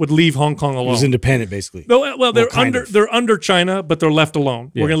would leave Hong Kong alone. It was independent, basically. No, well, they're under China, but they're left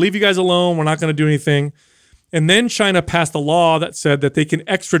alone. Yeah. We're going to leave you guys alone. We're not going to do anything. And then China passed a law that said that they can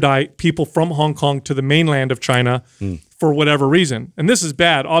extradite people from Hong Kong to the mainland of China for whatever reason. And this is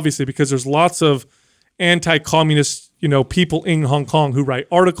bad, obviously, because there's lots of anti-communist, people in Hong Kong who write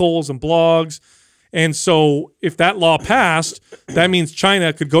articles and blogs. And so if that law passed, that means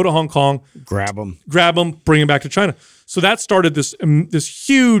China could go to Hong Kong, Grab them, bring them back to China. So that started this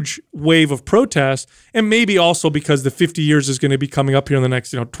huge wave of protest, and maybe also because the 50 years is going to be coming up here in the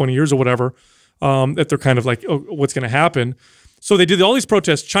next 20 years or whatever, that they're kind of like, oh, what's going to happen? So they did all these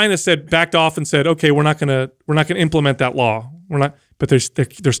protests. China backed off and said, okay, we're not going to implement that law. We're not, but they're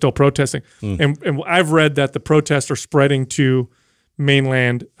still protesting. And I've read that the protests are spreading to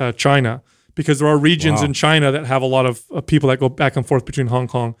mainland China, because there are regions in China that have a lot of people that go back and forth between Hong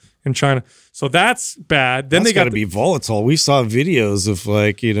Kong and China. So that's bad. Then they got to be volatile. We saw videos of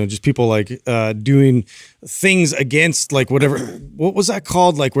just people doing things against whatever. What was that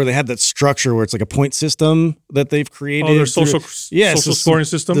called? Where they had that structure where it's like a point system that they've created. Oh, their social scoring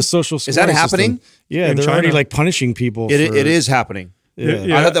system. The social scoring Is that happening? System. Yeah, in they're China? already punishing people. It is happening.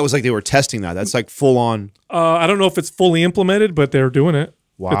 Yeah. I thought that was like they were testing that. That's like full on. I don't know if it's fully implemented, but they're doing it.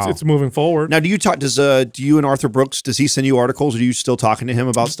 Wow. It's moving forward. Now, do you and Arthur Brooks, does he send you articles, or are you still talking to him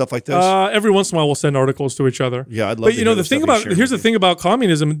about stuff like this? Every once in a while, we'll send articles to each other. Yeah, I'd love But to hear the thing about here's the thing about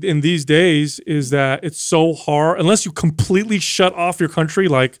communism in these days is that it's so hard unless you completely shut off your country,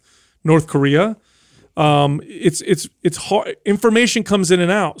 like North Korea. It's hard. Information comes in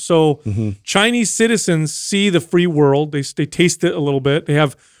and out. So Chinese citizens see the free world. They taste it a little bit. They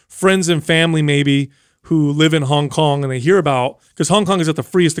have friends and family maybe who live in Hong Kong, and they hear about, because Hong Kong is at the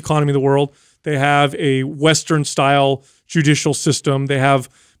freest economy in the world. They have a Western style judicial system. They have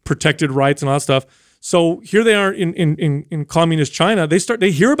protected rights and all that stuff. So here they are in communist China.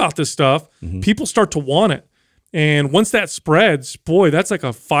 They hear about this stuff. People start to want it. And once that spreads, boy, that's like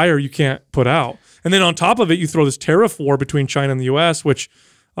a fire you can't put out. And then on top of it, you throw this tariff war between China and the US, which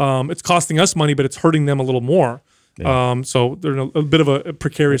it's costing us money, but it's hurting them a little more. Yeah. So they're in a bit of a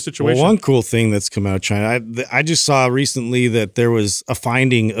precarious situation. Well, one cool thing that's come out of China, I just saw recently that there was a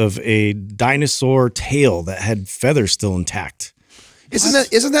finding of a dinosaur tail that had feathers still intact.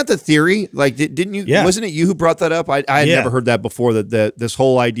 Isn't that the theory? Like, didn't you? Yeah. Wasn't it you who brought that up? I had never heard that before. That this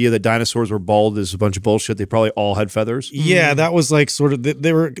whole idea that dinosaurs were bald is a bunch of bullshit. They probably all had feathers. Yeah, that was like sort of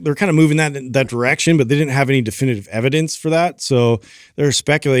they were kind of moving that direction, but they didn't have any definitive evidence for that. So they're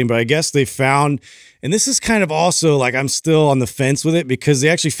speculating. But I guess they found, and this is kind of also like I'm still on the fence with it because they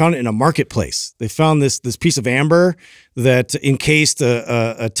actually found it in a marketplace. They found this piece of amber that encased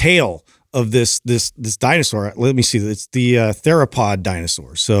a tail of this dinosaur. Let me see. It's the theropod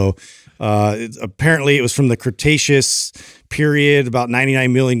dinosaur. So apparently it was from the Cretaceous period, about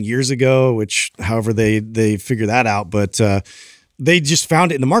 99 million years ago, which however they figure that out. But they just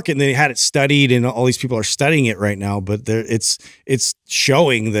found it in the market and they had it studied, and all these people are studying it right now. But it's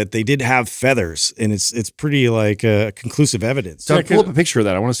showing that they did have feathers, and it's pretty like conclusive evidence. So pull up a picture of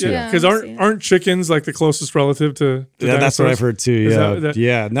that. I want to see that. Because aren't chickens like the closest relative to yeah, that's what I've heard too. Yeah,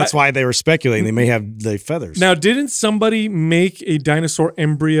 yeah, and that's why they were speculating they may have the feathers. Now, didn't somebody make a dinosaur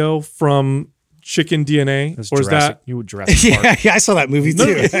embryo from chicken DNA, or is that you would Jurassic Park? Yeah, I saw that movie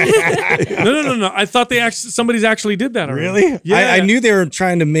too. No. I thought somebody's actually did that already. Really? Yeah. I knew they were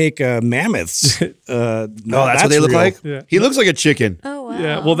trying to make mammoths. No, that's what they look real. like. Yeah. He looks like a chicken. Oh wow.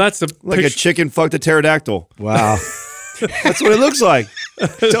 Yeah. Well, that's Like a chicken fucked a pterodactyl. Wow. That's what it looks like.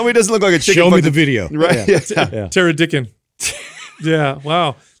 Tell me it doesn't look like a chicken. Show me the video. Right? Yeah. pterodactyl. Yeah.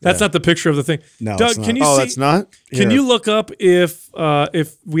 Wow. That's not the picture of the thing. No, Doug, it's not. can you see? That's not. Can you look up if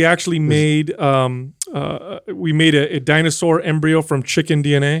we actually made a dinosaur embryo from chicken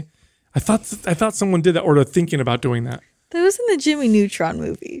DNA? I thought someone did that, or they're thinking about doing that. That was in the Jimmy Neutron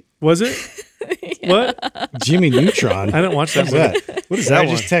movie. Was it? What? Jimmy Neutron. I didn't watch that movie. What is that? I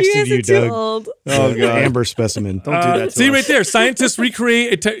just texted you, Doug. Old. Oh, God. Amber specimen. Don't do that. To See us. right there. Scientists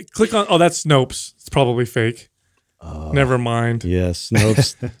recreate. Click on. Oh, that's Snopes. It's probably fake. Never mind. Yes. No.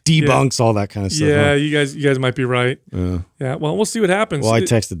 Debunks all that kind of stuff. Yeah, huh? you guys might be right. Yeah. Well, we'll see what happens. Well, I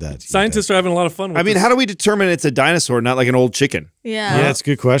texted that. Scientists are having a lot of fun with I mean, this. how do we determine it's a dinosaur, not like an old chicken? Yeah. Yeah, it's a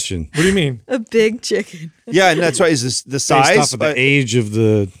good question. What do you mean? A big chicken. Yeah, and that's right. Is this the Based size? off of the age of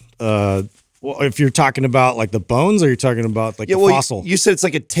the. Well, if you're talking about like the bones, or you're talking about like the fossil. You said it's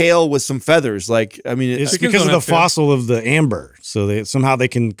like a tail with some feathers. Like, I mean, It's Chickens because of don't the have tails. fossil of the amber. So they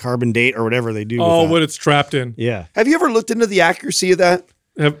can carbon date or whatever they do. Oh, with that. what it's trapped in. Yeah. have you ever looked into the accuracy of that?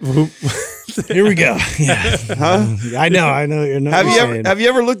 Here we go. Yeah. Huh? I know. You're not. Have you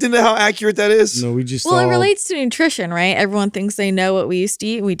ever looked into how accurate that is? No, we just. Well, it all- relates to nutrition, right? Everyone thinks they know what we used to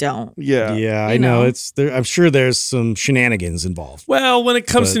eat. We don't. Yeah. Yeah, I You know. know. It's there. I'm sure there's some shenanigans involved. Well, when it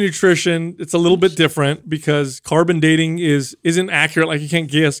comes to nutrition, it's a little bit different because carbon dating isn't accurate. Like you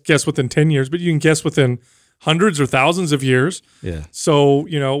can't guess within 10 years, but you can guess within hundreds or thousands of years. Yeah. So,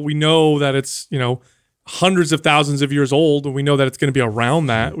 we know that it's, hundreds of thousands of years old, and we know that it's going to be around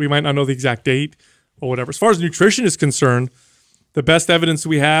that. We might not know the exact date or whatever. As far as nutrition is concerned, the best evidence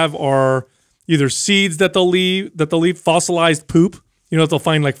we have are either seeds that they'll leave fossilized poop. They'll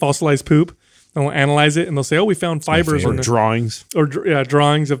find like fossilized poop. They'll analyze it and they'll say, "Oh, we found fibers Or in the drawings.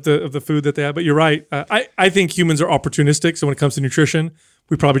 drawings of the food that they have." But you're right. I think humans are opportunistic. So when it comes to nutrition,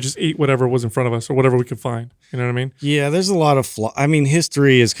 we probably just ate whatever was in front of us or whatever we could find. You know what I mean? Yeah, there's a lot of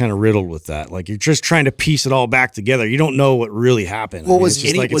history is kind of riddled with that. Like you're just trying to piece it all back together. You don't know what really happened. Well, it's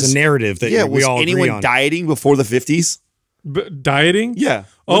just it's a narrative that we all agree anyone on. dieting before the 50s? Dieting? Yeah.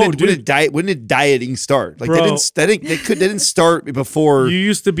 Oh, when did dieting start? Like Bro. they didn't start before. You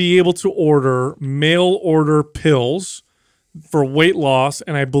used to be able to order mail order pills for weight loss,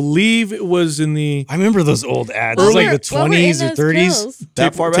 and I believe it was in the I remember those old ads. It was like the What were in 20s or those 30s. pills?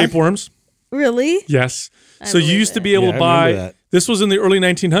 that far back? tapeworms. Really? Yes. I So you believe used to it. be able Yeah, to I buy. remember that. This was in the early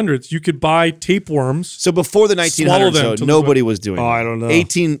 1900s. You could buy tapeworms. So before the Swallow 1900s, them though, till nobody was doing. Oh, that. I don't know.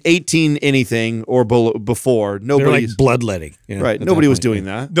 18 anything or before. They're Nobody. like bloodletting. Right. Nobody was doing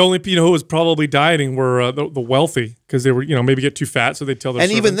that. The only people who was probably dieting were the wealthy because they were maybe get too fat, so they'd tell their And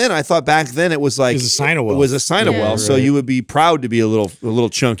even servants. then, I thought back then it was like It was a sign of wealth. It was a sign of Yeah. wealth. So Right. you would be proud to be a little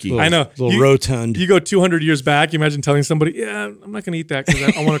chunky. I know. A little rotund. You go 200 years back. You imagine telling somebody, "Yeah, I'm not going to eat that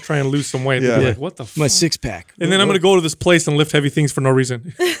because I want to try and lose some weight." They'd be Yeah. like, "What the?" My fuck? six pack. And then I'm going to go to this place and lift heavy things for no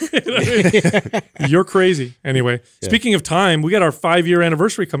reason. You're crazy. Anyway, speaking of time, we got our 5-year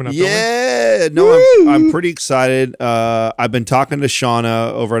anniversary coming up. Don't Yeah, no, I'm pretty excited. I've been talking to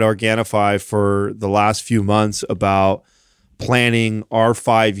Shauna over at Organifi for the last few months about planning our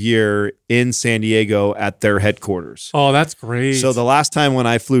 5-year in San Diego at their headquarters. we? Oh, that's great. So the last time when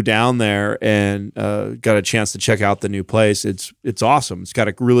I flew down there and got a chance to check out the new place, it's awesome. It's got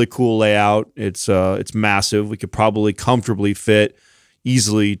a really cool layout. It's massive. We could probably comfortably fit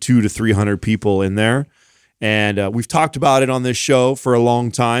easily 200 to 300 people in there. And we've talked about it on this show for a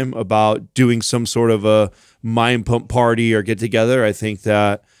long time about doing some sort of a mind pump party or get together. I think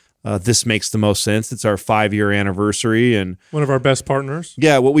that this makes the most sense. It's our 5-year anniversary, and one of our best partners.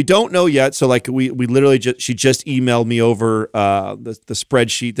 yeah, what we don't know yet. So like we literally she just emailed me over the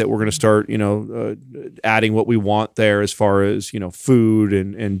spreadsheet that we're going to start adding what we want there as far as food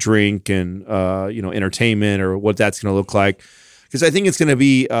and drink and entertainment or what that's going to look like. Because I think it's going to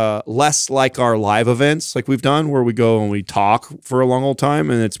be less like our live events like we've done where we go and we talk for a long old time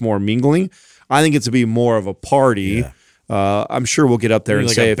and it's more mingling. I think it's to be more of a party. Yeah. I'm sure we'll get up there and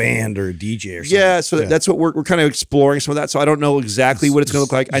like say a band or a DJ or something. yeah, so that's what we're kind of exploring some of that. So I don't know exactly what it's going to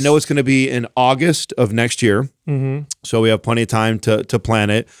look like. I know it's going to be in August of next year. Mm-hmm. So we have plenty of time to plan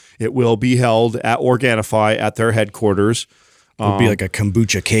it. It will be held at Organifi at their headquarters. It'll be like a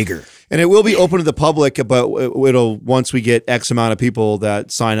kombucha kegger. And it will be open to the public, but it'll once we get X amount of people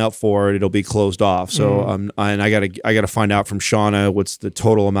that sign up for it, it'll be closed off. So and I gotta find out from Shauna what's the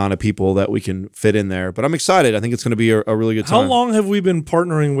total amount of people that we can fit in there. But I'm excited. I think it's going to be a really good time. How long have we been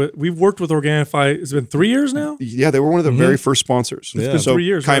partnering with? We've worked with Organifi. It's been 3 years now. Yeah, they were one of the very first sponsors. It's been So 3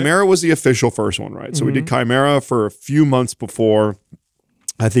 years, right? Chimera was the official first one, right? So we did Chimera for a few months before.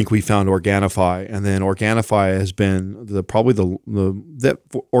 I think we found Organifi, and then Organifi has been probably the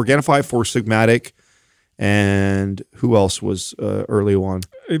Organifi for Sigmatic, and who else was early one?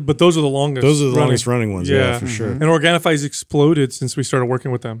 But those are the longest. Those are the longest running ones. Yeah, for sure. And Organifi's expled since we started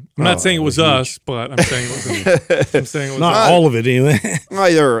working with them. I'm not saying it was us, but I'm saying it was. I'm saying it was Not us. all of it anyway.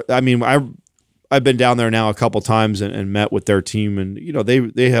 Either, I mean, I've been down there now a couple times and met with their team, and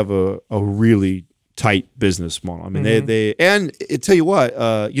they have a really tight business model. I mean, they and tell you what,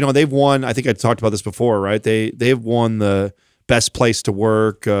 they've won. I think I talked about this before, right? They've won the best place to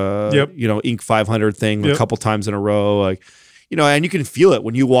work. Inc. 500 thing a couple times in a row. Like, and you can feel it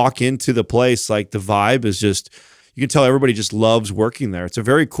when you walk into the place. Like the vibe is just. you can tell everybody just loves working there. It's a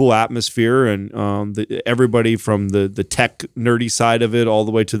very cool atmosphere, and everybody from the tech nerdy side of it all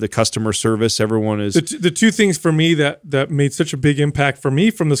the way to the customer service, everyone is. The two things for me that made such a big impact for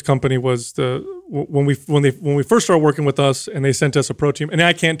me from this company was when we first started working with us and they sent us a protein, and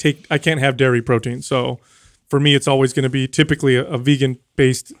I can't have dairy protein, so for me it's always going to be typically a vegan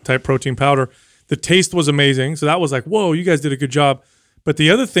based type protein powder. The taste was amazing, so that was like, whoa, you guys did a good job. But the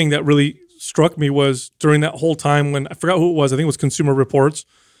other thing that really struck me was during that whole time when I forgot who it was, I think it was Consumer Reports,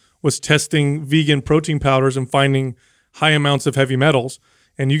 was testing vegan protein powders and finding high amounts of heavy metals.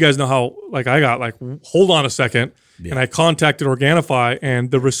 And you guys know how like I got like, hold on a second. Yeah. And I contacted Organifi,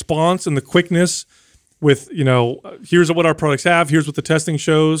 and the response and the quickness with, here's what our products have, here's what the testing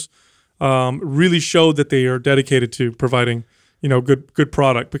shows, really showed that they are dedicated to providing, good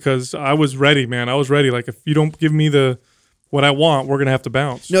product, because I was ready, man. I was ready. Like, if you don't give me what I want, we're going to have to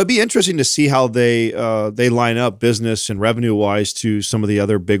bounce. It'd be interesting to see how they line up business and revenue wise to some of the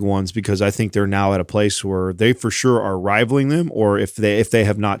other big ones, because I think they're now at a place where they for sure are rivaling them, or if they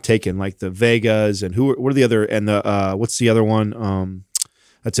have not taken, like the Vegas and what are the other, and the what's the other one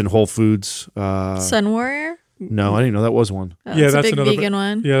that's in Whole Foods? Sun Warrior? No, I didn't know that was one. Oh, yeah, that's another vegan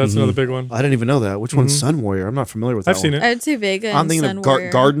one. Yeah, that's another big one. I didn't even know that. Which one's Sun Warrior? I'm not familiar with that. I've seen it. I'd say Vega. I'm thinking Sun of Warrior.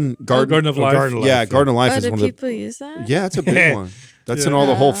 Garden of Life. Garden of Life. Yeah, Garden of Life is do one of the people use that? Yeah, it's a big one. That's in all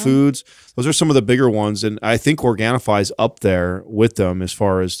the Whole Foods. Those are some of the bigger ones, and I think Organifi's up there with them as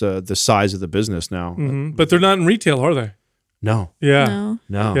far as the size of the business now. But they're not in retail, are they? No. Yeah.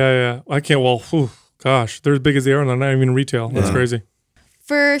 No. Yeah. I can't. Well, gosh, they're as big as they are, and they're not even in retail. That's crazy.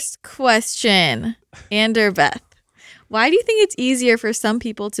 First question, Ander Beth. Why do you think it's easier for some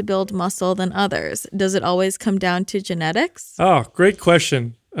people to build muscle than others? Does it always come down to genetics? Oh, great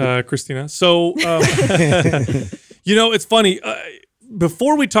question, Christina. So, it's funny.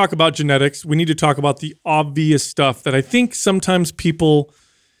 Before we talk about genetics, we need to talk about the obvious stuff that I think sometimes people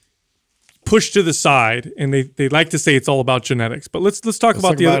push to the side, and they like to say it's all about genetics. But let's talk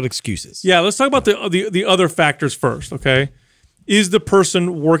about the other excuses. Yeah, let's talk about the other factors first. Okay, is the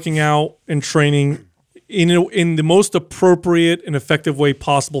person working out and training in the most appropriate and effective way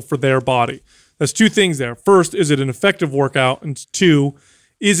possible for their body? That's two things there. First, is it an effective workout? And two,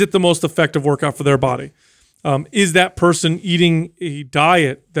 is it the most effective workout for their body? Is that person eating a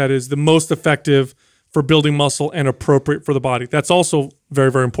diet that is the most effective for building muscle and appropriate for the body? That's also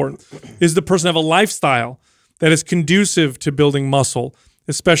very, very important. Is the person have a lifestyle that is conducive to building muscle,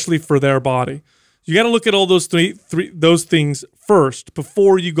 especially for their body? You got to look at all those those things first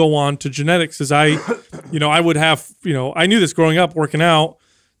before you go on to genetics. As I would have, I knew this growing up working out.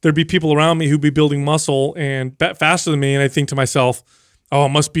 There'd be people around me who'd be building muscle and faster than me, and I think to myself, oh, it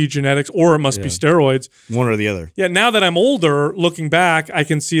must be genetics or it must be steroids. One or the other. Yeah, now that I'm older, looking back, I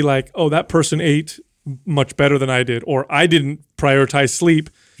can see like, oh, that person ate much better than I did, or I didn't prioritize sleep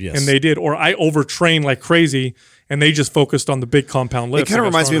and they did, or I overtrained like crazy and they just focused on the big compound lifts. It kind of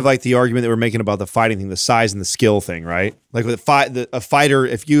reminds me of like the argument that we're making about the fighting thing, the size and the skill thing, right? Like with a fighter,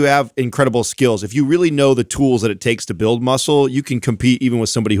 if you have incredible skills, if you really know the tools that it takes to build muscle, you can compete even with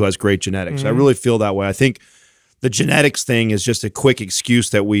somebody who has great genetics. I really feel that way. I think the genetics thing is just a quick excuse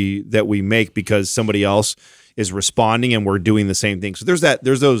that we make because somebody else is responding and we're doing the same thing. So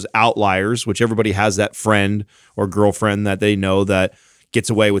there's those outliers, which everybody has that friend or girlfriend that they know that gets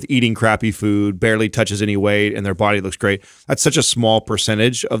away with eating crappy food, barely touches any weight, and their body looks great. That's such a small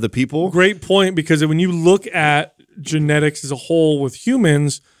percentage of the people. Great point, because when you look at genetics as a whole with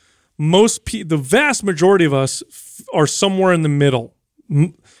humans, the vast majority of us are somewhere in the middle.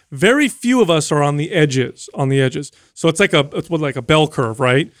 Very few of us are on the edges. So it's like a bell curve,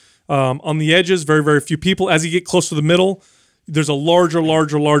 right? On the edges, very, very few people. As you get close to the middle, there's a larger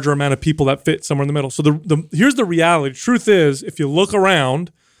amount of people that fit somewhere in the middle. So here's the reality. Truth is, if you look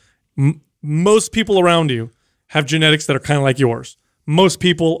around, most people around you have genetics that are kind of like yours. Most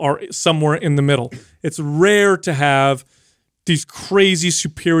people are somewhere in the middle. It's rare to have these crazy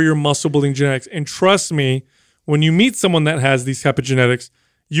superior muscle building genetics. And trust me, when you meet someone that has these type of genetics,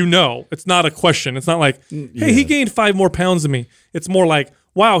 it's not a question. It's not like, hey, he gained 5 more pounds than me. It's more like,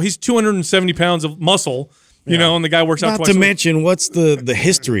 wow, he's 270 pounds of muscle. And the guy works out twice a week. Not to mention, what's the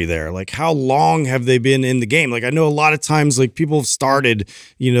history there? Like, how long have they been in the game? Like, I know a lot of times, like, people have started,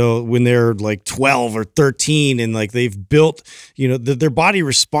 when they're like 12 or 13, and like they've built, their body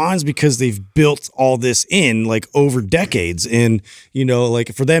responds because they've built all this in like over decades. And,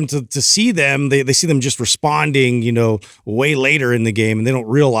 like for them to see them, they see them just responding, way later in the game, and they don't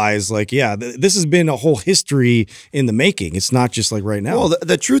realize like, this has been a whole history in the making. It's not just like right now. Well,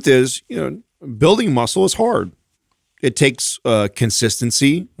 the truth is, building muscle is hard. It takes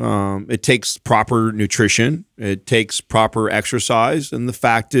consistency. It takes proper nutrition. It takes proper exercise. And the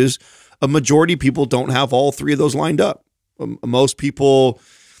fact is, a majority of people don't have all three of those lined up. Most people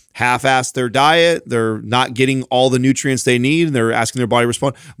half-ass their diet. They're not getting all the nutrients they need, and they're asking their body to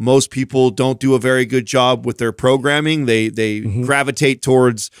respond. Most people don't do a very good job with their programming. They gravitate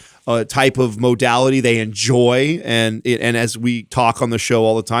towards a type of modality they enjoy, and as we talk on the show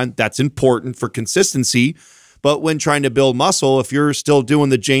all the time, that's important for consistency. But when trying to build muscle, if you're still doing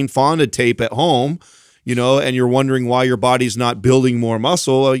the Jane Fonda tape at home, and you're wondering why your body's not building more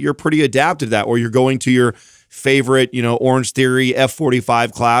muscle, you're pretty adapted to that. Or you're going to your favorite, Orange Theory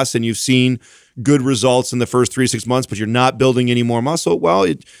F45 class, and you've seen good results in the first 3 to 6 months, but you're not building any more muscle. Well,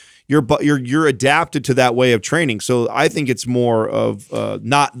 you're adapted to that way of training. So I think it's more of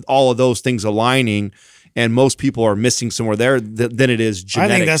not all of those things aligning, and most people are missing somewhere there than it is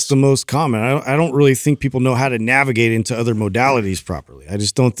genetics. I think that's the most common. I don't really think people know how to navigate into other modalities properly. I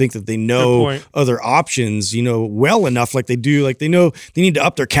just don't think that they know other options, well enough. Like they do, like they know they need to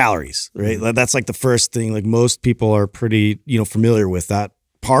up their calories, right? That's like the first thing. Like most people are pretty, familiar with that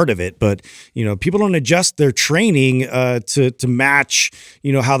part of it, but people don't adjust their training to match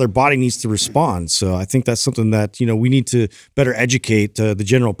how their body needs to respond. So I think that's something that we need to better educate the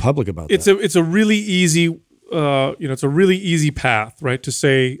general public about. It's a really easy it's a really easy path, right, to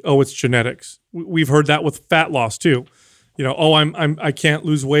say, oh, it's genetics. We've heard that with fat loss too. I can't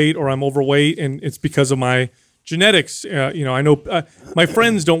lose weight, or I'm overweight and it's because of my genetics. I know my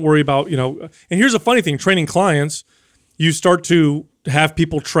friends don't worry about and here's a funny thing: training clients, you start to have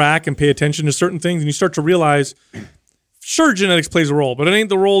people track and pay attention to certain things, and you start to realize, sure, genetics plays a role, but it ain't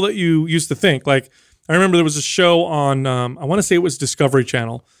the role that you used to think. Like, I remember there was a show on, I want to say it was Discovery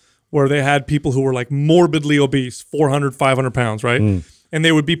Channel, where they had people who were like morbidly obese, 400, 500 pounds, right? And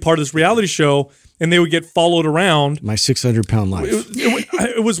they would be part of this reality show, and they would get followed around. My 600-pound life.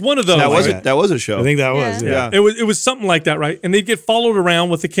 It was one of those. That was a show. I think that was, yeah. It was something like that, right? And they'd get followed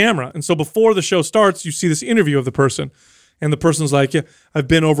around with the camera. And so before the show starts, you see this interview of the person. And the person's like, yeah, I've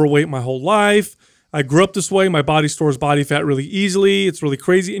been overweight my whole life. I grew up this way. My body stores body fat really easily. It's really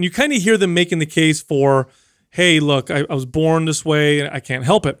crazy. And you kind of hear them making the case for, hey, look, I was born this way and I can't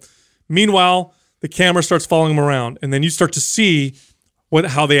help it. Meanwhile, the camera starts following them around. And then you start to see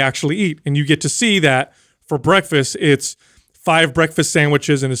how they actually eat. And you get to see that for breakfast, it's 5 breakfast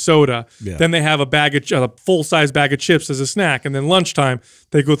sandwiches and a soda. Yeah. Then they have a full-size bag of chips as a snack. And then lunchtime,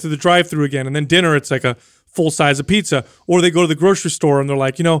 they go through the drive-thru again. And then dinner, it's like a full size of pizza. Or they go to the grocery store and they're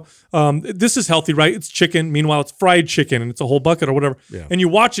like, this is healthy, right? It's chicken. Meanwhile, it's fried chicken and it's a whole bucket or whatever. Yeah. And you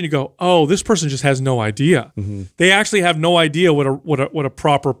watch and you go, oh, this person just has no idea. They actually have no idea what a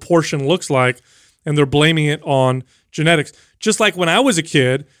proper portion looks like, and they're blaming it on genetics. Just like when I was a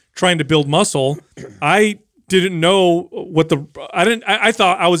kid trying to build muscle, I didn't know I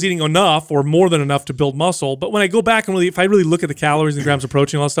thought I was eating enough or more than enough to build muscle. But when I go back and if I really look at the calories and grams of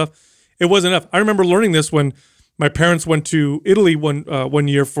protein and all that stuff, it wasn't enough. I remember learning this when my parents went to Italy one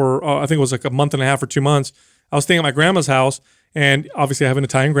year for, I think it was like a month and a half or 2 months. I was staying at my grandma's house, and obviously I have an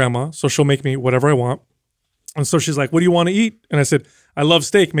Italian grandma, so she'll make me whatever I want. And so she's like, what do you want to eat? And I said, I love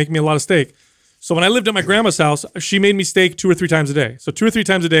steak. Make me a lot of steak. So when I lived at my grandma's house, she made me steak 2 or 3 times a day. So 2 or 3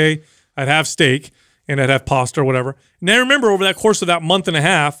 times a day, I'd have steak, and I'd have pasta or whatever. And I remember over that course of that month and a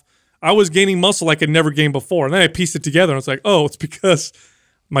half, I was gaining muscle like I'd never gained before. And then I pieced it together, and it's like, oh, it's because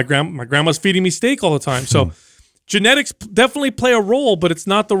my grandma's feeding me steak all the time. So genetics definitely play a role, but it's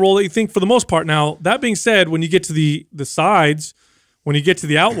not the role that you think for the most part. Now, that being said, when you get to the sides, when you get to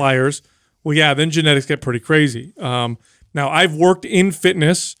the outliers, well, yeah, then genetics get pretty crazy. Now, I've worked in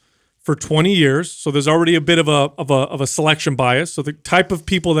fitness for 20 years, so there's already a bit of a selection bias. So the type of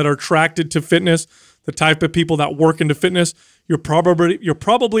people that are attracted to fitness, the type of people that work into fitness, you're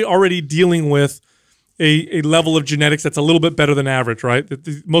probably already dealing with a level of genetics that's a little bit better than average, right?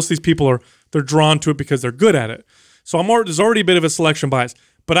 Most of these people they're drawn to it because they're good at it. So there's already a bit of a selection bias.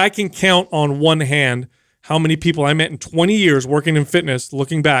 But I can count on one hand how many people I met in 20 years working in fitness,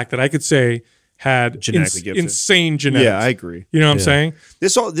 looking back, that I could say had insane genetics. Yeah, I agree. You know what I'm saying?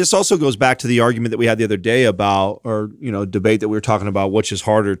 This also goes back to the argument that we had the other day about, or debate that we were talking about, which is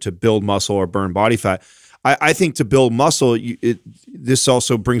harder to build muscle or burn body fat. I think to build muscle, this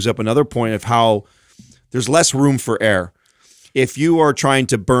also brings up another point of how there's less room for error. If you are trying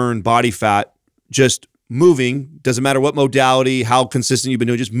to burn body fat, just moving, doesn't matter what modality, how consistent you've been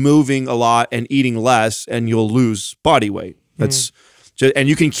doing, just moving a lot and eating less, and you'll lose body weight. That's just, and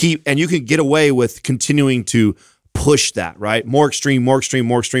you can get away with continuing to push that, right? More extreme, more extreme,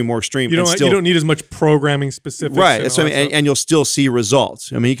 more extreme, more extreme. You don't need as much programming specifics. Right. So, and you'll still see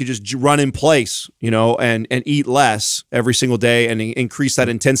results. I mean, you could just run in place, and eat less every single day and increase that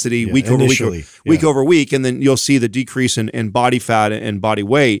intensity week over week. And then you'll see the decrease in body fat and body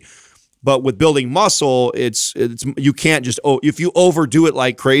weight. But with building muscle, it's you can't just if you overdo it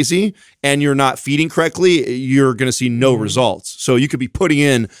like crazy and you're not feeding correctly, you're going to see no results. So you could be putting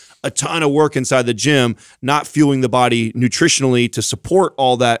in a ton of work inside the gym, not fueling the body nutritionally to support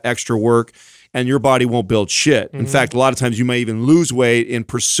all that extra work, and your body won't build shit. In fact, a lot of times you may even lose weight in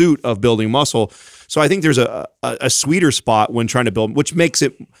pursuit of building muscle. So I think there's a sweeter spot when trying to build, which makes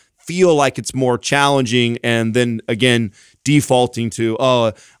it feel like it's more challenging, and then again defaulting to,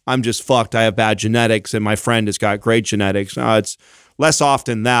 oh, I'm just fucked, I have bad genetics and my friend has got great genetics. No, it's less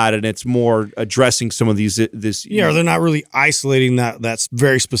often that, and it's more addressing some of these or they're not really isolating that's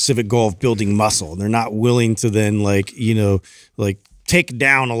very specific goal of building muscle. They're not willing to then take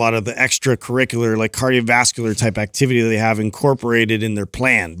down a lot of the extracurricular, like cardiovascular type activity that they have incorporated in their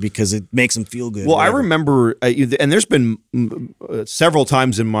plan because it makes them feel good. Well, I remember, and there's been several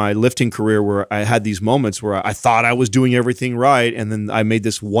times in my lifting career where I had these moments where I thought I was doing everything right, and then I made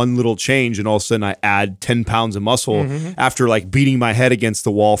this one little change, and all of a sudden I add 10 pounds of muscle after like beating my head against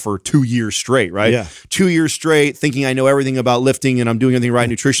the wall for 2 years straight, right? Yeah. 2 years straight, thinking I know everything about lifting and I'm doing everything right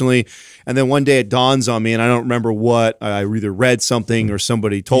nutritionally. And then one day it dawns on me, and I don't remember what, I either read something or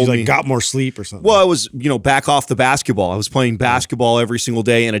somebody told me. Got more sleep or something. Well, I was, back off the basketball. I was playing basketball every single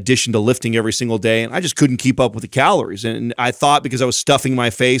day in addition to lifting every single day, and I just couldn't keep up with the calories. And I thought because I was stuffing my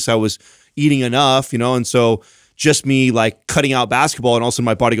face, I was eating enough, and so just me like cutting out basketball, and all of a sudden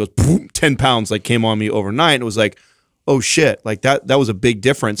my body goes, boom, 10 pounds like came on me overnight. And it was like, oh shit, like that was a big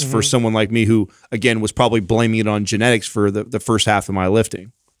difference for someone like me who, again, was probably blaming it on genetics for the first half of my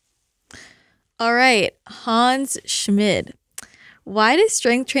lifting. All right, Hans Schmid. Why does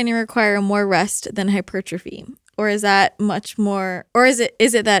strength training require more rest than hypertrophy? Or is that much more, or is it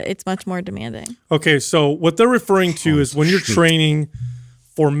that it's much more demanding? Okay, so what they're referring to is when you're training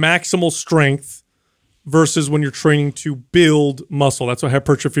for maximal strength versus when you're training to build muscle. That's what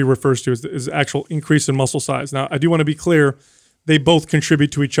hypertrophy refers to, is actual increase in muscle size. Now, I do want to be clear, they both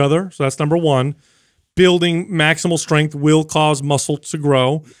contribute to each other. So that's number one. Building maximal strength will cause muscle to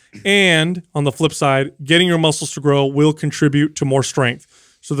grow. And on the flip side, getting your muscles to grow will contribute to more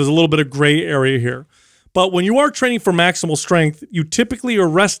strength. So there's a little bit of gray area here. But when you are training for maximal strength, you typically are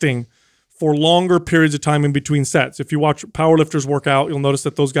resting for longer periods of time in between sets. If you watch powerlifters work out, you'll notice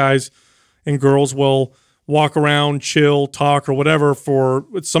that those guys and girls will walk around, chill, talk, or whatever for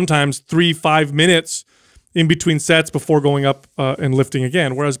sometimes 3-5 minutes in between sets before going up and lifting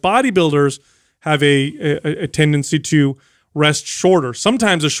again. Whereas bodybuilders have a tendency to rest shorter,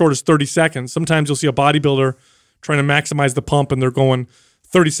 sometimes as short as 30 seconds. Sometimes you'll see a bodybuilder trying to maximize the pump and they're going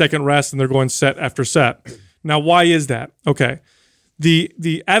 30-second rest and they're going set after set. Now, why is that? Okay.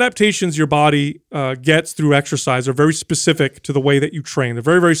 The adaptations your body gets through exercise are very specific to the way that you train. They're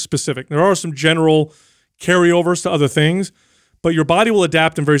very, very specific. There are some general carryovers to other things, but your body will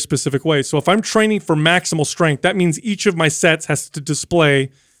adapt in very specific ways. So if I'm training for maximal strength, that means each of my sets has to display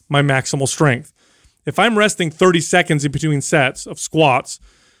my maximal strength. If I'm resting 30 seconds in between sets of squats,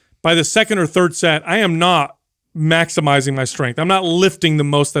 by the second or third set, I am not maximizing my strength. I'm not lifting the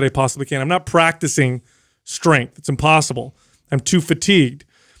most that I possibly can. I'm not practicing strength. It's impossible. I'm too fatigued.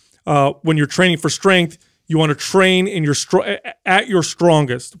 When you're training for strength, you want to train at your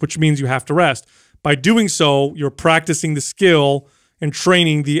strongest, which means you have to rest. By doing so, you're practicing the skill and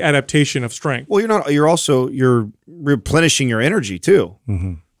training the adaptation of strength. Well, you're replenishing your energy too.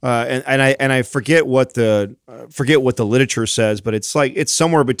 And I forget what the literature says, but it's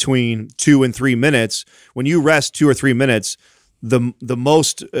somewhere between 2 and 3 minutes. When you rest 2 or 3 minutes, the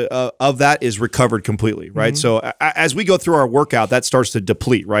most of that is recovered completely, right? So as we go through our workout, that starts to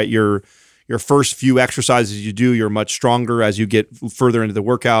deplete, right? Your first few exercises you do, you're much stronger. As you get further into the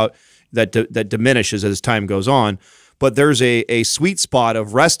workout, that diminishes as time goes on. But there's a sweet spot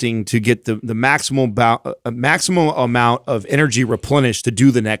of resting to get the maximum amount of energy replenished to do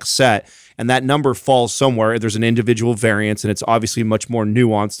the next set. And that number falls somewhere. There's an individual variance, and it's obviously much more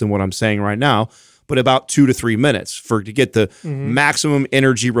nuanced than what I'm saying right now, but about 2 to 3 minutes to get the maximum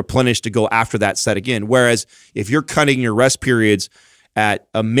energy replenished to go after that set again. Whereas if you're cutting your rest periods at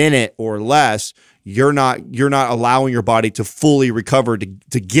a minute or less, you're not allowing your body to fully recover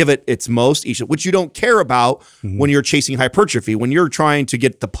to give it its most, which you don't care about when you're chasing hypertrophy. When you're trying to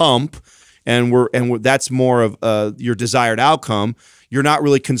get the pump, and that's more of your desired outcome, you're not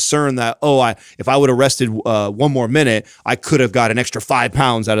really concerned that, if I would have rested 1 more minute, I could have got an extra 5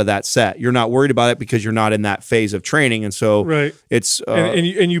 pounds out of that set. You're not worried about it because you're not in that phase of training. And so it's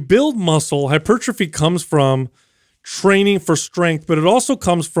and you build muscle. Hypertrophy comes from training for strength, but it also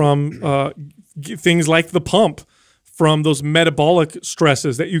comes from things like the pump, from those metabolic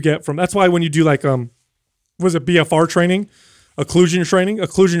stresses that you get from. That's why when you do like was it BFR training, occlusion training?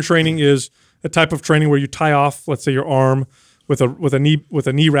 Occlusion training is a type of training where you tie off, let's say, your arm with a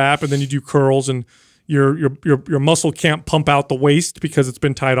knee wrap, and then you do curls, and your muscle can't pump out the waist because it's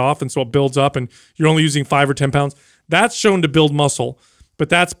been tied off, and so it builds up, and you're only using 5 or 10 pounds. That's shown to build muscle, but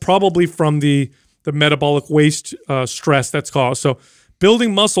that's probably from the metabolic waste stress that's caused. So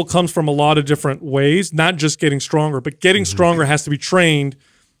building muscle comes from a lot of different ways, not just getting stronger, but getting stronger has to be trained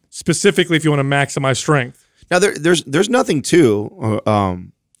specifically if you want to maximize strength. Now, there's nothing to,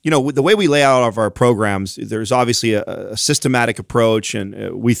 the way we lay out all of our programs, there's obviously a systematic approach,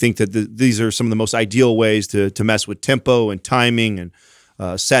 and we think that these are some of the most ideal ways to mess with tempo and timing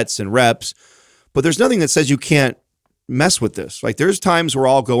and sets and reps. But there's nothing that says you can't mess with this. Like, there's times where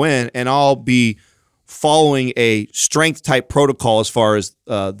I'll go in and I'll be following a strength type protocol as far as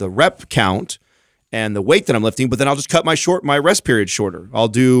the rep count and the weight that I'm lifting, but then I'll just cut my rest period shorter. I'll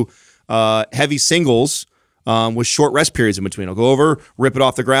do heavy singles with short rest periods in between. I'll go over, rip it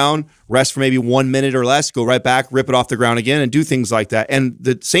off the ground, rest for maybe 1 minute or less, go right back, rip it off the ground again, and do things like that. And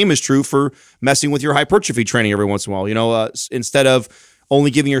the same is true for messing with your hypertrophy training every once in a while. Instead of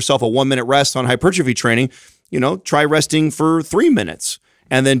only giving yourself a 1 minute rest on hypertrophy training, try resting for 3 minutes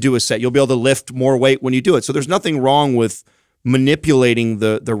and then do a set. You'll be able to lift more weight when you do it. So there's nothing wrong with manipulating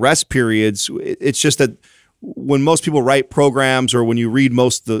the rest periods. It's just that when most people write programs, or when you read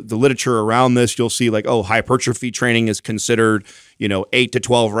most the literature around this, you'll see like, hypertrophy training is considered, 8 to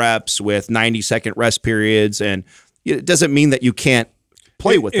 12 reps with 90-second rest periods. And it doesn't mean that you can't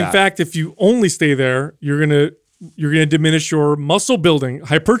play with that. In fact, if you only stay there, you're gonna diminish your muscle building,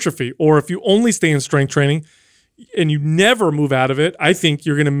 hypertrophy. Or if you only stay in strength training and you never move out of it, I think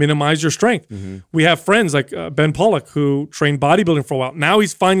you're going to minimize your strength. We have friends like Ben Pollock, who trained bodybuilding for a while. Now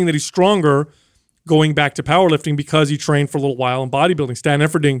he's finding that he's stronger going back to powerlifting because he trained for a little while in bodybuilding. Stan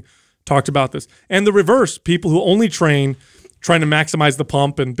Efferding talked about this. And the reverse, people who only train trying to maximize the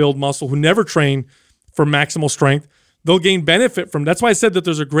pump and build muscle, who never train for maximal strength, they'll gain benefit from. That's why I said that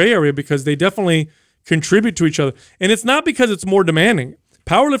there's a gray area, because they definitely contribute to each other. And it's not because it's more demanding.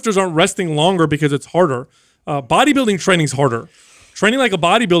 Powerlifters aren't resting longer because it's harder. Bodybuilding training's harder. Training like a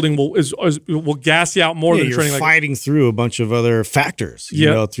bodybuilding will gas you out more than training. You're fighting through a bunch of other factors,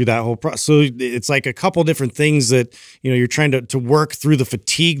 through that whole process. So it's like a couple different things that you're trying to work through the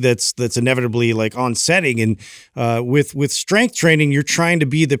fatigue that's inevitably like on setting. And with strength training, you're trying to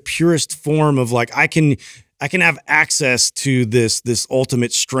be the purest form of like, I can have access to this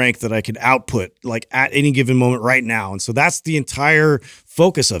ultimate strength that I can output like at any given moment right now. And so that's the entire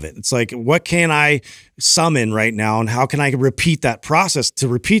focus of it. It's like, what can I summon right now, and how can I repeat that process? To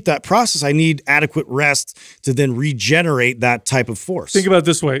repeat that process, I need adequate rest to then regenerate that type of force. Think about it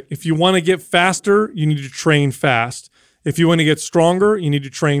this way. If you want to get faster, you need to train fast. If you want to get stronger, you need to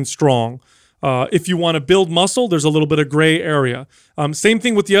train strong. If you want to build muscle, there's a little bit of gray area. Same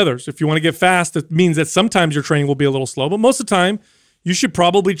thing with the others. If you want to get fast, it means that sometimes your training will be a little slow, but most of the time, you should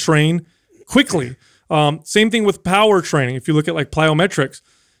probably train quickly. Same thing with power training. If you look at like plyometrics,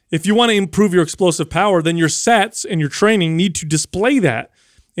 if you want to improve your explosive power, then your sets and your training need to display that.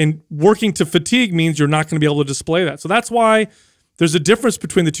 And working to fatigue means you're not going to be able to display that. So that's why there's a difference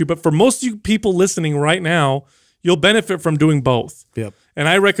between the two. But for most of you people listening right now, you'll benefit from doing both. Yep. And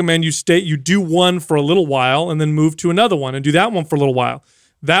I recommend you do one for a little while and then move to another one and do that one for a little while.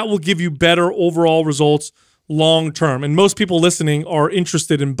 That will give you better overall results long term. And most people listening are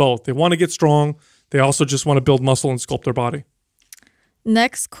interested in both. They want to get strong. They also just want to build muscle and sculpt their body.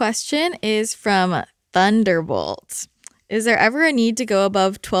 Next question is from Thunderbolt. Is there ever a need to go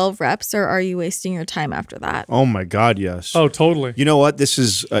above 12 reps, or are you wasting your time after that? Oh my God, yes. Oh, totally. You know what? This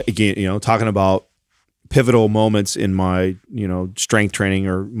is, again, talking about pivotal moments in my, strength training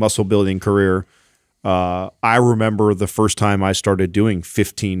or muscle building career. I remember the first time I started doing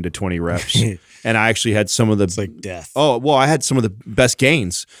 15 to 20 reps. And I actually had some of the... It's like death. Oh, well, I had some of the best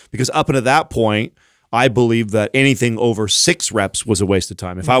gains, because up until that point, I believed that anything over 6 reps was a waste of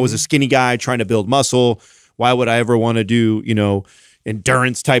time. If I was a skinny guy trying to build muscle, why would I ever want to do,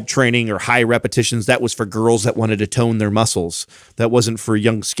 endurance type training or high repetitions? That was for girls that wanted to tone their muscles. That wasn't for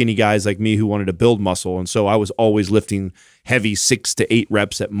young skinny guys like me who wanted to build muscle. And so I was always lifting heavy 6 to 8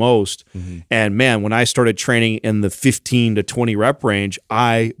 reps at most. And man, when I started training in the 15 to 20 rep range,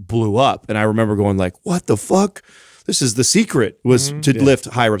 I blew up. And I remember going like, what the fuck? This is the secret, was to lift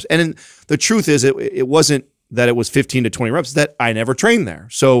high reps. And the truth is, it wasn't that it was 15 to 20 reps, that I never trained there.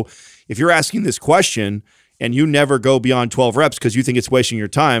 So if you're asking this question and you never go beyond 12 reps because you think it's wasting your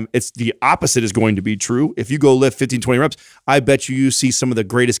time, it's the opposite is going to be true. If you go lift 15, 20 reps, I bet you see some of the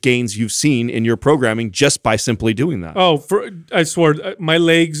greatest gains you've seen in your programming just by simply doing that. Oh, I swear, my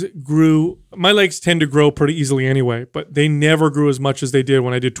legs grew. My legs tend to grow pretty easily anyway, but they never grew as much as they did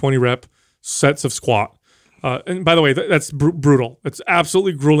when I did 20 rep sets of squat. And by the way, that's brutal. It's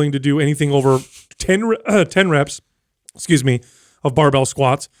absolutely grueling to do anything over 10 reps, of barbell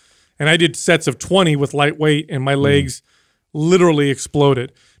squats. And I did sets of 20 with light weight, and my legs literally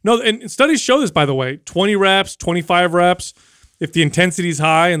exploded. No, and studies show this, by the way. 20 reps, 25 reps, if the intensity is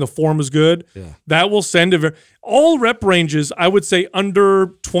high and the form is good, that will send all rep ranges, I would say under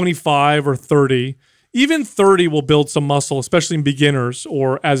 25 or 30. Even 30 will build some muscle, especially in beginners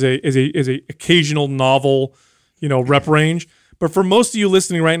or as a occasional novel, rep range. But for most of you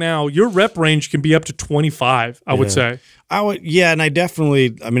listening right now, your rep range can be up to 25, I would say. And I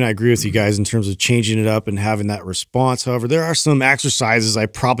definitely, I agree with you guys in terms of changing it up and having that response. However, there are some exercises I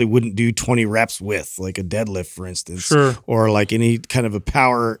probably wouldn't do 20 reps with, like a deadlift, for instance, or like any kind of a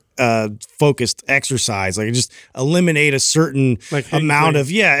power focused exercise. Like just eliminate a certain amount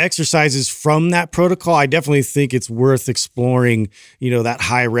of exercises from that protocol. I definitely think it's worth exploring, that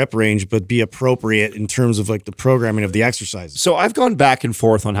high rep range, but be appropriate in terms of like the programming of the exercises. So I've gone back and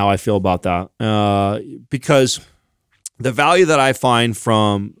forth on how I feel about that because the value that I find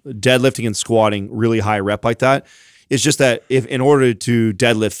from deadlifting and squatting really high rep like that is just that if in order to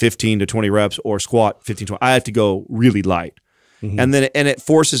deadlift 15 to 20 reps or squat 15 to 20, I have to go really light. And it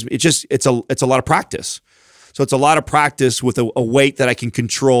forces me, it's a lot of practice. So it's a lot of practice with a weight that I can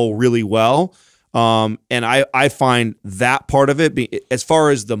control really well. And I find that part of it, as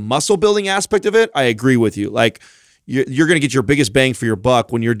far as the muscle building aspect of it, I agree with you. Like you're going to get your biggest bang for your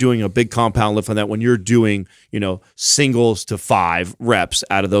buck when you're doing a big compound lift on that, when you're doing, singles to 5 reps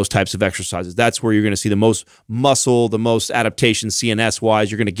out of those types of exercises. That's where you're going to see the most muscle, the most adaptation CNS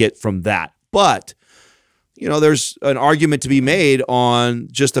wise you're going to get from that. But there's an argument to be made on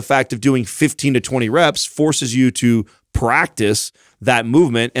just the fact of doing 15 to 20 reps forces you to practice that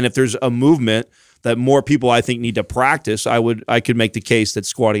movement. And if there's a movement that more people I think need to practice, I could make the case that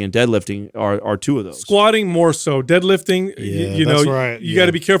squatting and deadlifting are two of those. Squatting more so. Deadlifting, that's right. You got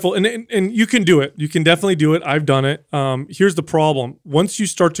to be careful. And you can do it. You can definitely do it. I've done it. Here's the problem. Once you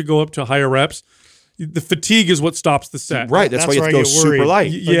start to go up to higher reps, the fatigue is what stops the set. Right. That's why you have to go super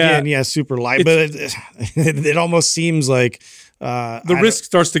light. Again, super light. But it almost seems like the risk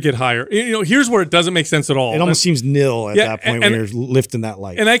starts to get higher. Here's where it doesn't make sense at all. It almost seems nil at that point when you're lifting that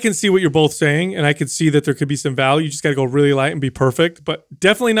light. And I can see what you're both saying, and I can see that there could be some value. You just got to go really light and be perfect, but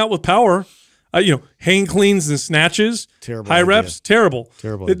definitely not with power. Hang cleans and snatches, terrible high idea. reps, terrible.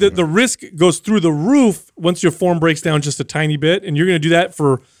 The risk goes through the roof once your form breaks down just a tiny bit, and you're going to do that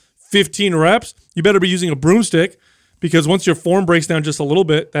for 15 reps. You better be using a broomstick, because once your form breaks down just a little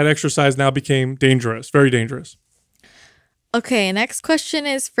bit, that exercise now became dangerous, very dangerous. Okay, next question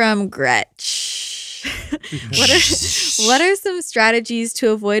is from Gretch. What are some strategies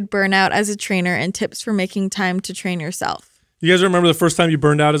to avoid burnout as a trainer and tips for making time to train yourself? You guys remember the first time you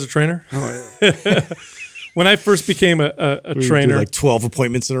burned out as a trainer? When I first became a trainer, like 12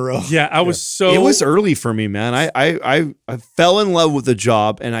 appointments in a row. Yeah, I was so. It was early for me, man. I fell in love with the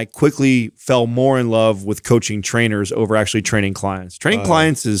job, and I quickly fell more in love with coaching trainers over actually training clients. Training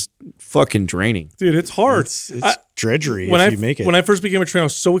clients is fucking draining, dude. It's hard. It's drudgery if you make it. When I first became a trainer, I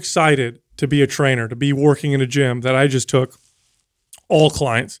was so excited to be a trainer, to be working in a gym, that I just took all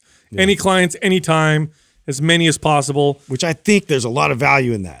clients, any clients, anytime. As many as possible. Which I think there's a lot of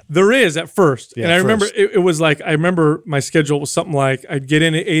value in that. There is at first. And I remember it was like, I remember my schedule was something like I'd get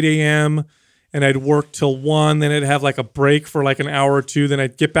in at 8 a.m. and I'd work till 1, then I'd have like a break for like an hour or two, then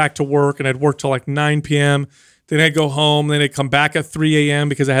I'd get back to work and I'd work till like 9 p.m. Then I'd go home, then I'd come back at 3 a.m.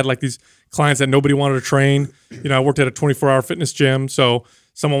 because I had like these clients that nobody wanted to train. I worked at a 24-hour fitness gym, so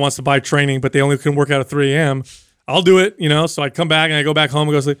someone wants to buy training, but they only can work out at 3 a.m. I'll do it, so I'd come back and I go back home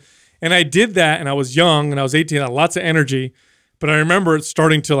and go sleep. And I did that, and I was young, and I was 18, I had lots of energy, but I remember it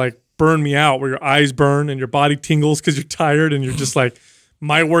starting to like burn me out, where your eyes burn and your body tingles because you're tired, and you're just like,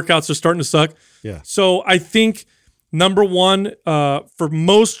 my workouts are starting to suck. Yeah. So I think number one, for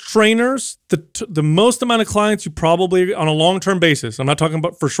most trainers, the most amount of clients you probably, on a long-term basis, I'm not talking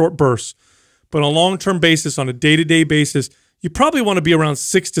about for short bursts, but on a long-term basis, on a day-to-day basis, you probably want to be around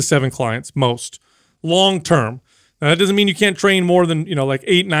 6 to 7 clients, most, long-term. Now, that doesn't mean you can't train more than, like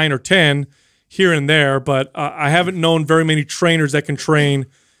 8, 9, or 10 here and there, but I haven't known very many trainers that can train,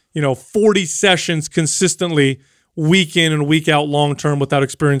 40 sessions consistently week in and week out long term without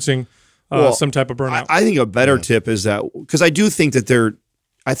experiencing some type of burnout. I think a better tip is that, because I do think that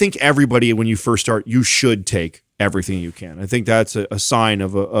I think everybody, when you first start, you should take everything you can. I think that's a sign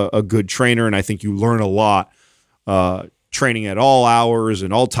of a good trainer, and I think you learn a lot training at all hours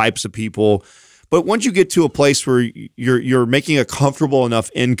and all types of people. But once you get to a place where you're making a comfortable enough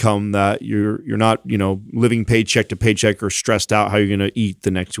income that you're not, living paycheck to paycheck or stressed out how you're going to eat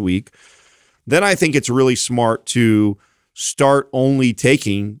the next week, then I think it's really smart to start only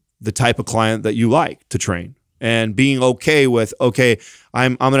taking the type of client that you like to train, and being okay with, okay,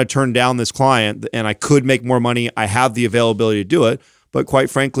 I'm going to turn down this client and I could make more money. I have the availability to do it. But quite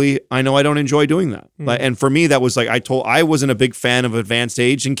frankly, I know I don't enjoy doing that. And for me, that was like, I wasn't a big fan of advanced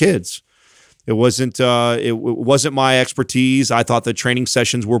age and kids. It wasn't my expertise. I thought the training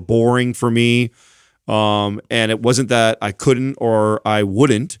sessions were boring for me. And it wasn't that I couldn't or I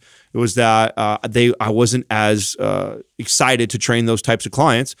wouldn't. It was that I wasn't as excited to train those types of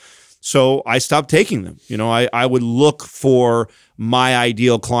clients. So I stopped taking them. I would look for my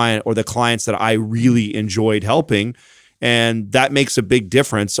ideal client or the clients that I really enjoyed helping. And that makes a big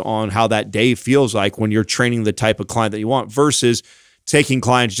difference on how that day feels like when you're training the type of client that you want versus taking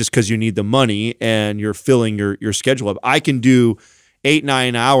clients just because you need the money and you're filling your schedule up. I can do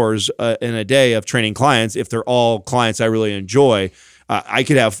 8-9 hours in a day of training clients if they're all clients I really enjoy. I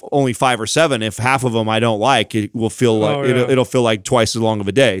could have only 5 or 7. If half of them I don't like, it will feel like it'll feel like twice as long of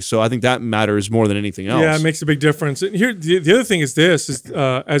a day. So I think that matters more than anything else. Yeah, it makes a big difference. And here, the other thing is this: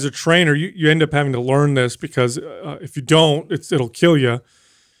 as a trainer, you end up having to learn this because if you don't, it'll kill you.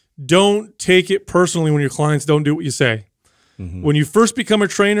 Don't take it personally when your clients don't do what you say. When you first become a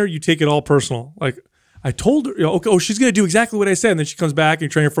trainer, you take it all personal. Like, I told her, okay, she's going to do exactly what I said. And then she comes back and you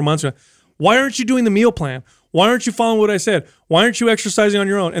train her for months. Why aren't you doing the meal plan? Why aren't you following what I said? Why aren't you exercising on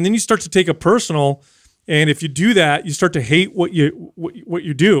your own? And then you start to take it personal. And if you do that, you start to hate what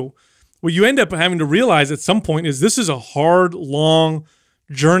you do. What you end up having to realize at some point is this is a hard, long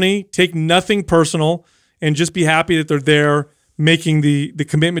journey. Take nothing personal and just be happy that they're there making the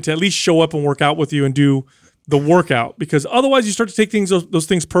commitment to at least show up and work out with you and do the workout, because otherwise you start to take those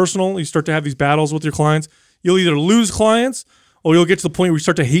things personal. You start to have these battles with your clients. You'll either lose clients or you'll get to the point where you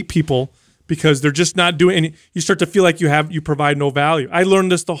start to hate people because they're just not doing, and you start to feel like you provide no value. I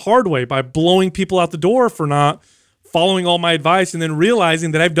learned this the hard way by blowing people out the door for not following all my advice and then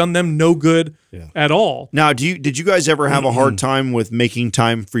realizing that I've done them no good at all. Now, did you guys ever have a hard time with making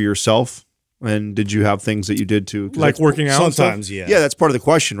time for yourself? And did you have things that you did to like working out? Sometimes, yeah. Yeah, that's part of the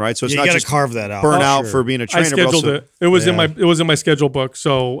question, right? So it's not just carve that out. Burnout for being a trainer. I scheduled it. It was in my schedule book.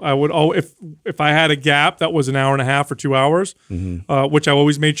 So I would if I had a gap that was an hour and a half or 2 hours, which I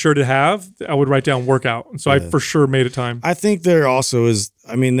always made sure to have, I would write down workout. And so I for sure made a time. I think there also is.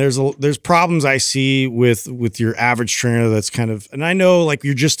 I mean, there's problems I see with your average trainer that's kind of, and I know like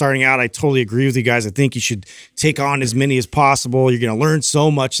you're just starting out. I totally agree with you guys. I think you should take on as many as possible. You're going to learn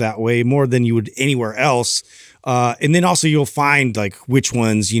so much that way, more than you would anywhere else. And then also you'll find like which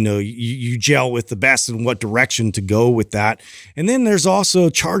ones, you gel with the best and what direction to go with that. And then there's also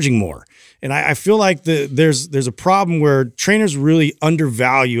charging more. And I feel like there's a problem where trainers really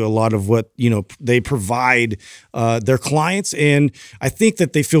undervalue a lot of what they provide their clients, and I think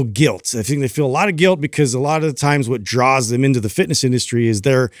that they feel guilt. I think they feel a lot of guilt because a lot of the times what draws them into the fitness industry is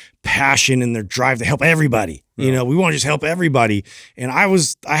their passion and their drive to help everybody. We want to just help everybody. And I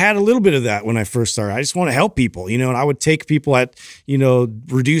had a little bit of that when I first started. I just want to help people, and I would take people at,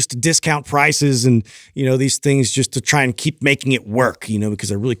 reduced discount prices and, these things just to try and keep making it work,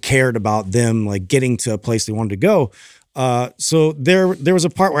 because I really cared about them like getting to a place they wanted to go. So there was a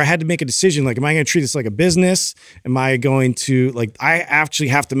part where I had to make a decision. Like, am I going to treat this like a business? Am I going to I actually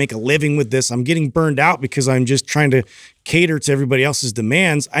have to make a living with this? I'm getting burned out because I'm just trying to cater to everybody else's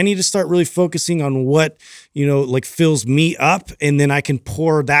demands. I need to start really focusing on what, fills me up. And then I can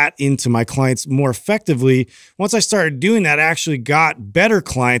pour that into my clients more effectively. Once I started doing that, I actually got better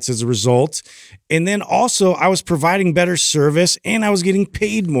clients as a result. And then also I was providing better service and I was getting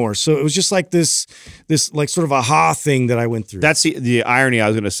paid more. So it was just like this like sort of aha thing that I went through. That's the irony I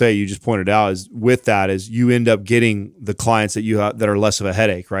was going to say, you just pointed out, is with that is you end up getting the clients that you have that are less of a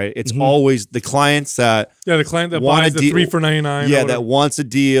headache, right? It's always the clients that the client that buys the 3 for $99. Yeah, that wants a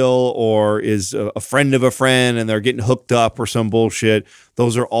deal or is a friend of a friend and they're getting hooked up or some bullshit.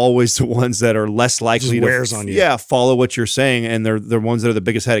 Those are always the ones that are less likely to follow what you're saying, and they're ones that are the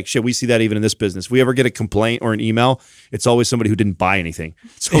biggest headache. Shit, we see that even in this business. If we ever get a complaint or an email, it's always somebody who didn't buy anything.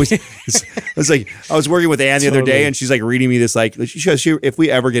 It's always it's like I was working with Ann the other day, and she's like reading me this like if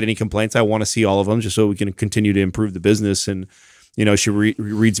we ever get any complaints, I want to see all of them just so we can continue to improve the business. And You know, she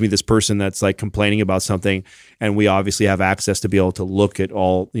reads me this person that's like complaining about something, and we obviously have access to be able to look at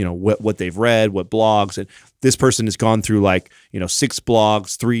all, you know, what they've read, what blogs, and this person has gone through like, you know, 6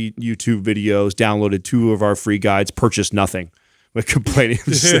 blogs, 3 YouTube videos, downloaded 2 of our free guides, purchased nothing. But complaining,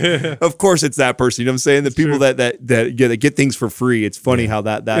 of course, it's that person. You know what I'm saying? The people that get things for free. It's funny how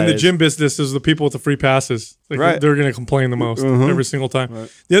that in the gym business is the people with the free passes. Like they're going to complain the most every single time. Right.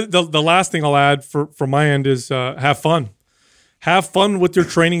 The last thing I'll add from my end is have fun. Have fun with your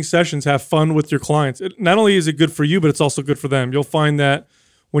training sessions. Have fun with your clients. Not only is it good for you, but it's also good for them. You'll find that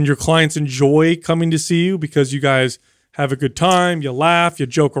when your clients enjoy coming to see you because you guys have a good time, you laugh, you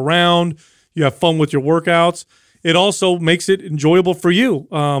joke around, you have fun with your workouts, it also makes it enjoyable for you.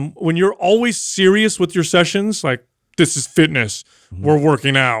 When you're always serious with your sessions, like this is fitness, we're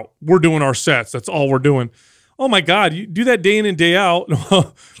working out, we're doing our sets, that's all we're doing. Oh my God, you do that day in and day out.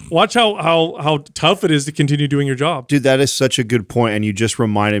 Watch how tough it is to continue doing your job. Dude, that is such a good point, and you just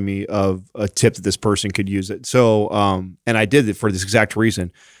reminded me of a tip that this person could use it. So, and I did it for this exact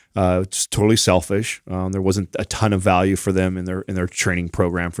reason. It's totally selfish. There wasn't a ton of value for them in their training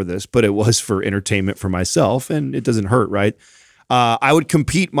program for this, but it was for entertainment for myself, and it doesn't hurt, right? I would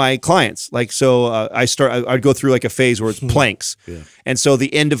compete my clients. Like, so I'd go through like a phase where it's planks. Yeah. And so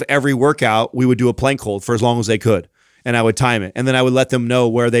the end of every workout, we would do a plank hold for as long as they could. And I would time it. And then I would let them know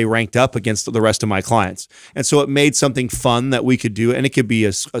where they ranked up against the rest of my clients. And so it made something fun that we could do. And it could be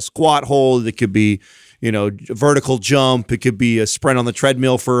a squat hold. It could be, you know, vertical jump. It could be a sprint on the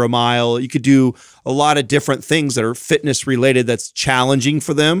treadmill for a mile. You could do a lot of different things that are fitness related that's challenging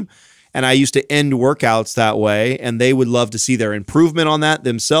for them. And I used to end workouts that way, and they would love to see their improvement on that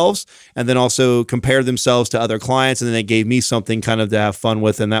themselves, and then also compare themselves to other clients. And then they gave me something kind of to have fun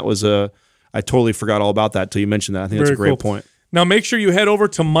with. And that was I totally forgot all about that until you mentioned that. I think that's a great point. Now, make sure you head over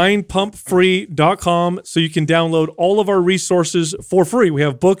to mindpumpfree.com so you can download all of our resources for free. We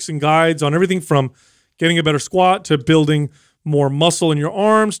have books and guides on everything from getting a better squat to building more muscle in your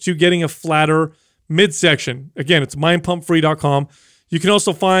arms to getting a flatter midsection. Again, it's mindpumpfree.com. You can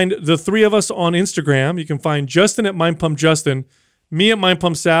also find the 3 of us on Instagram. You can find Justin at mindpumpjustin, me at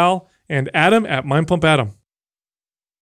mindpumpsal, and Adam at mindpumpatom.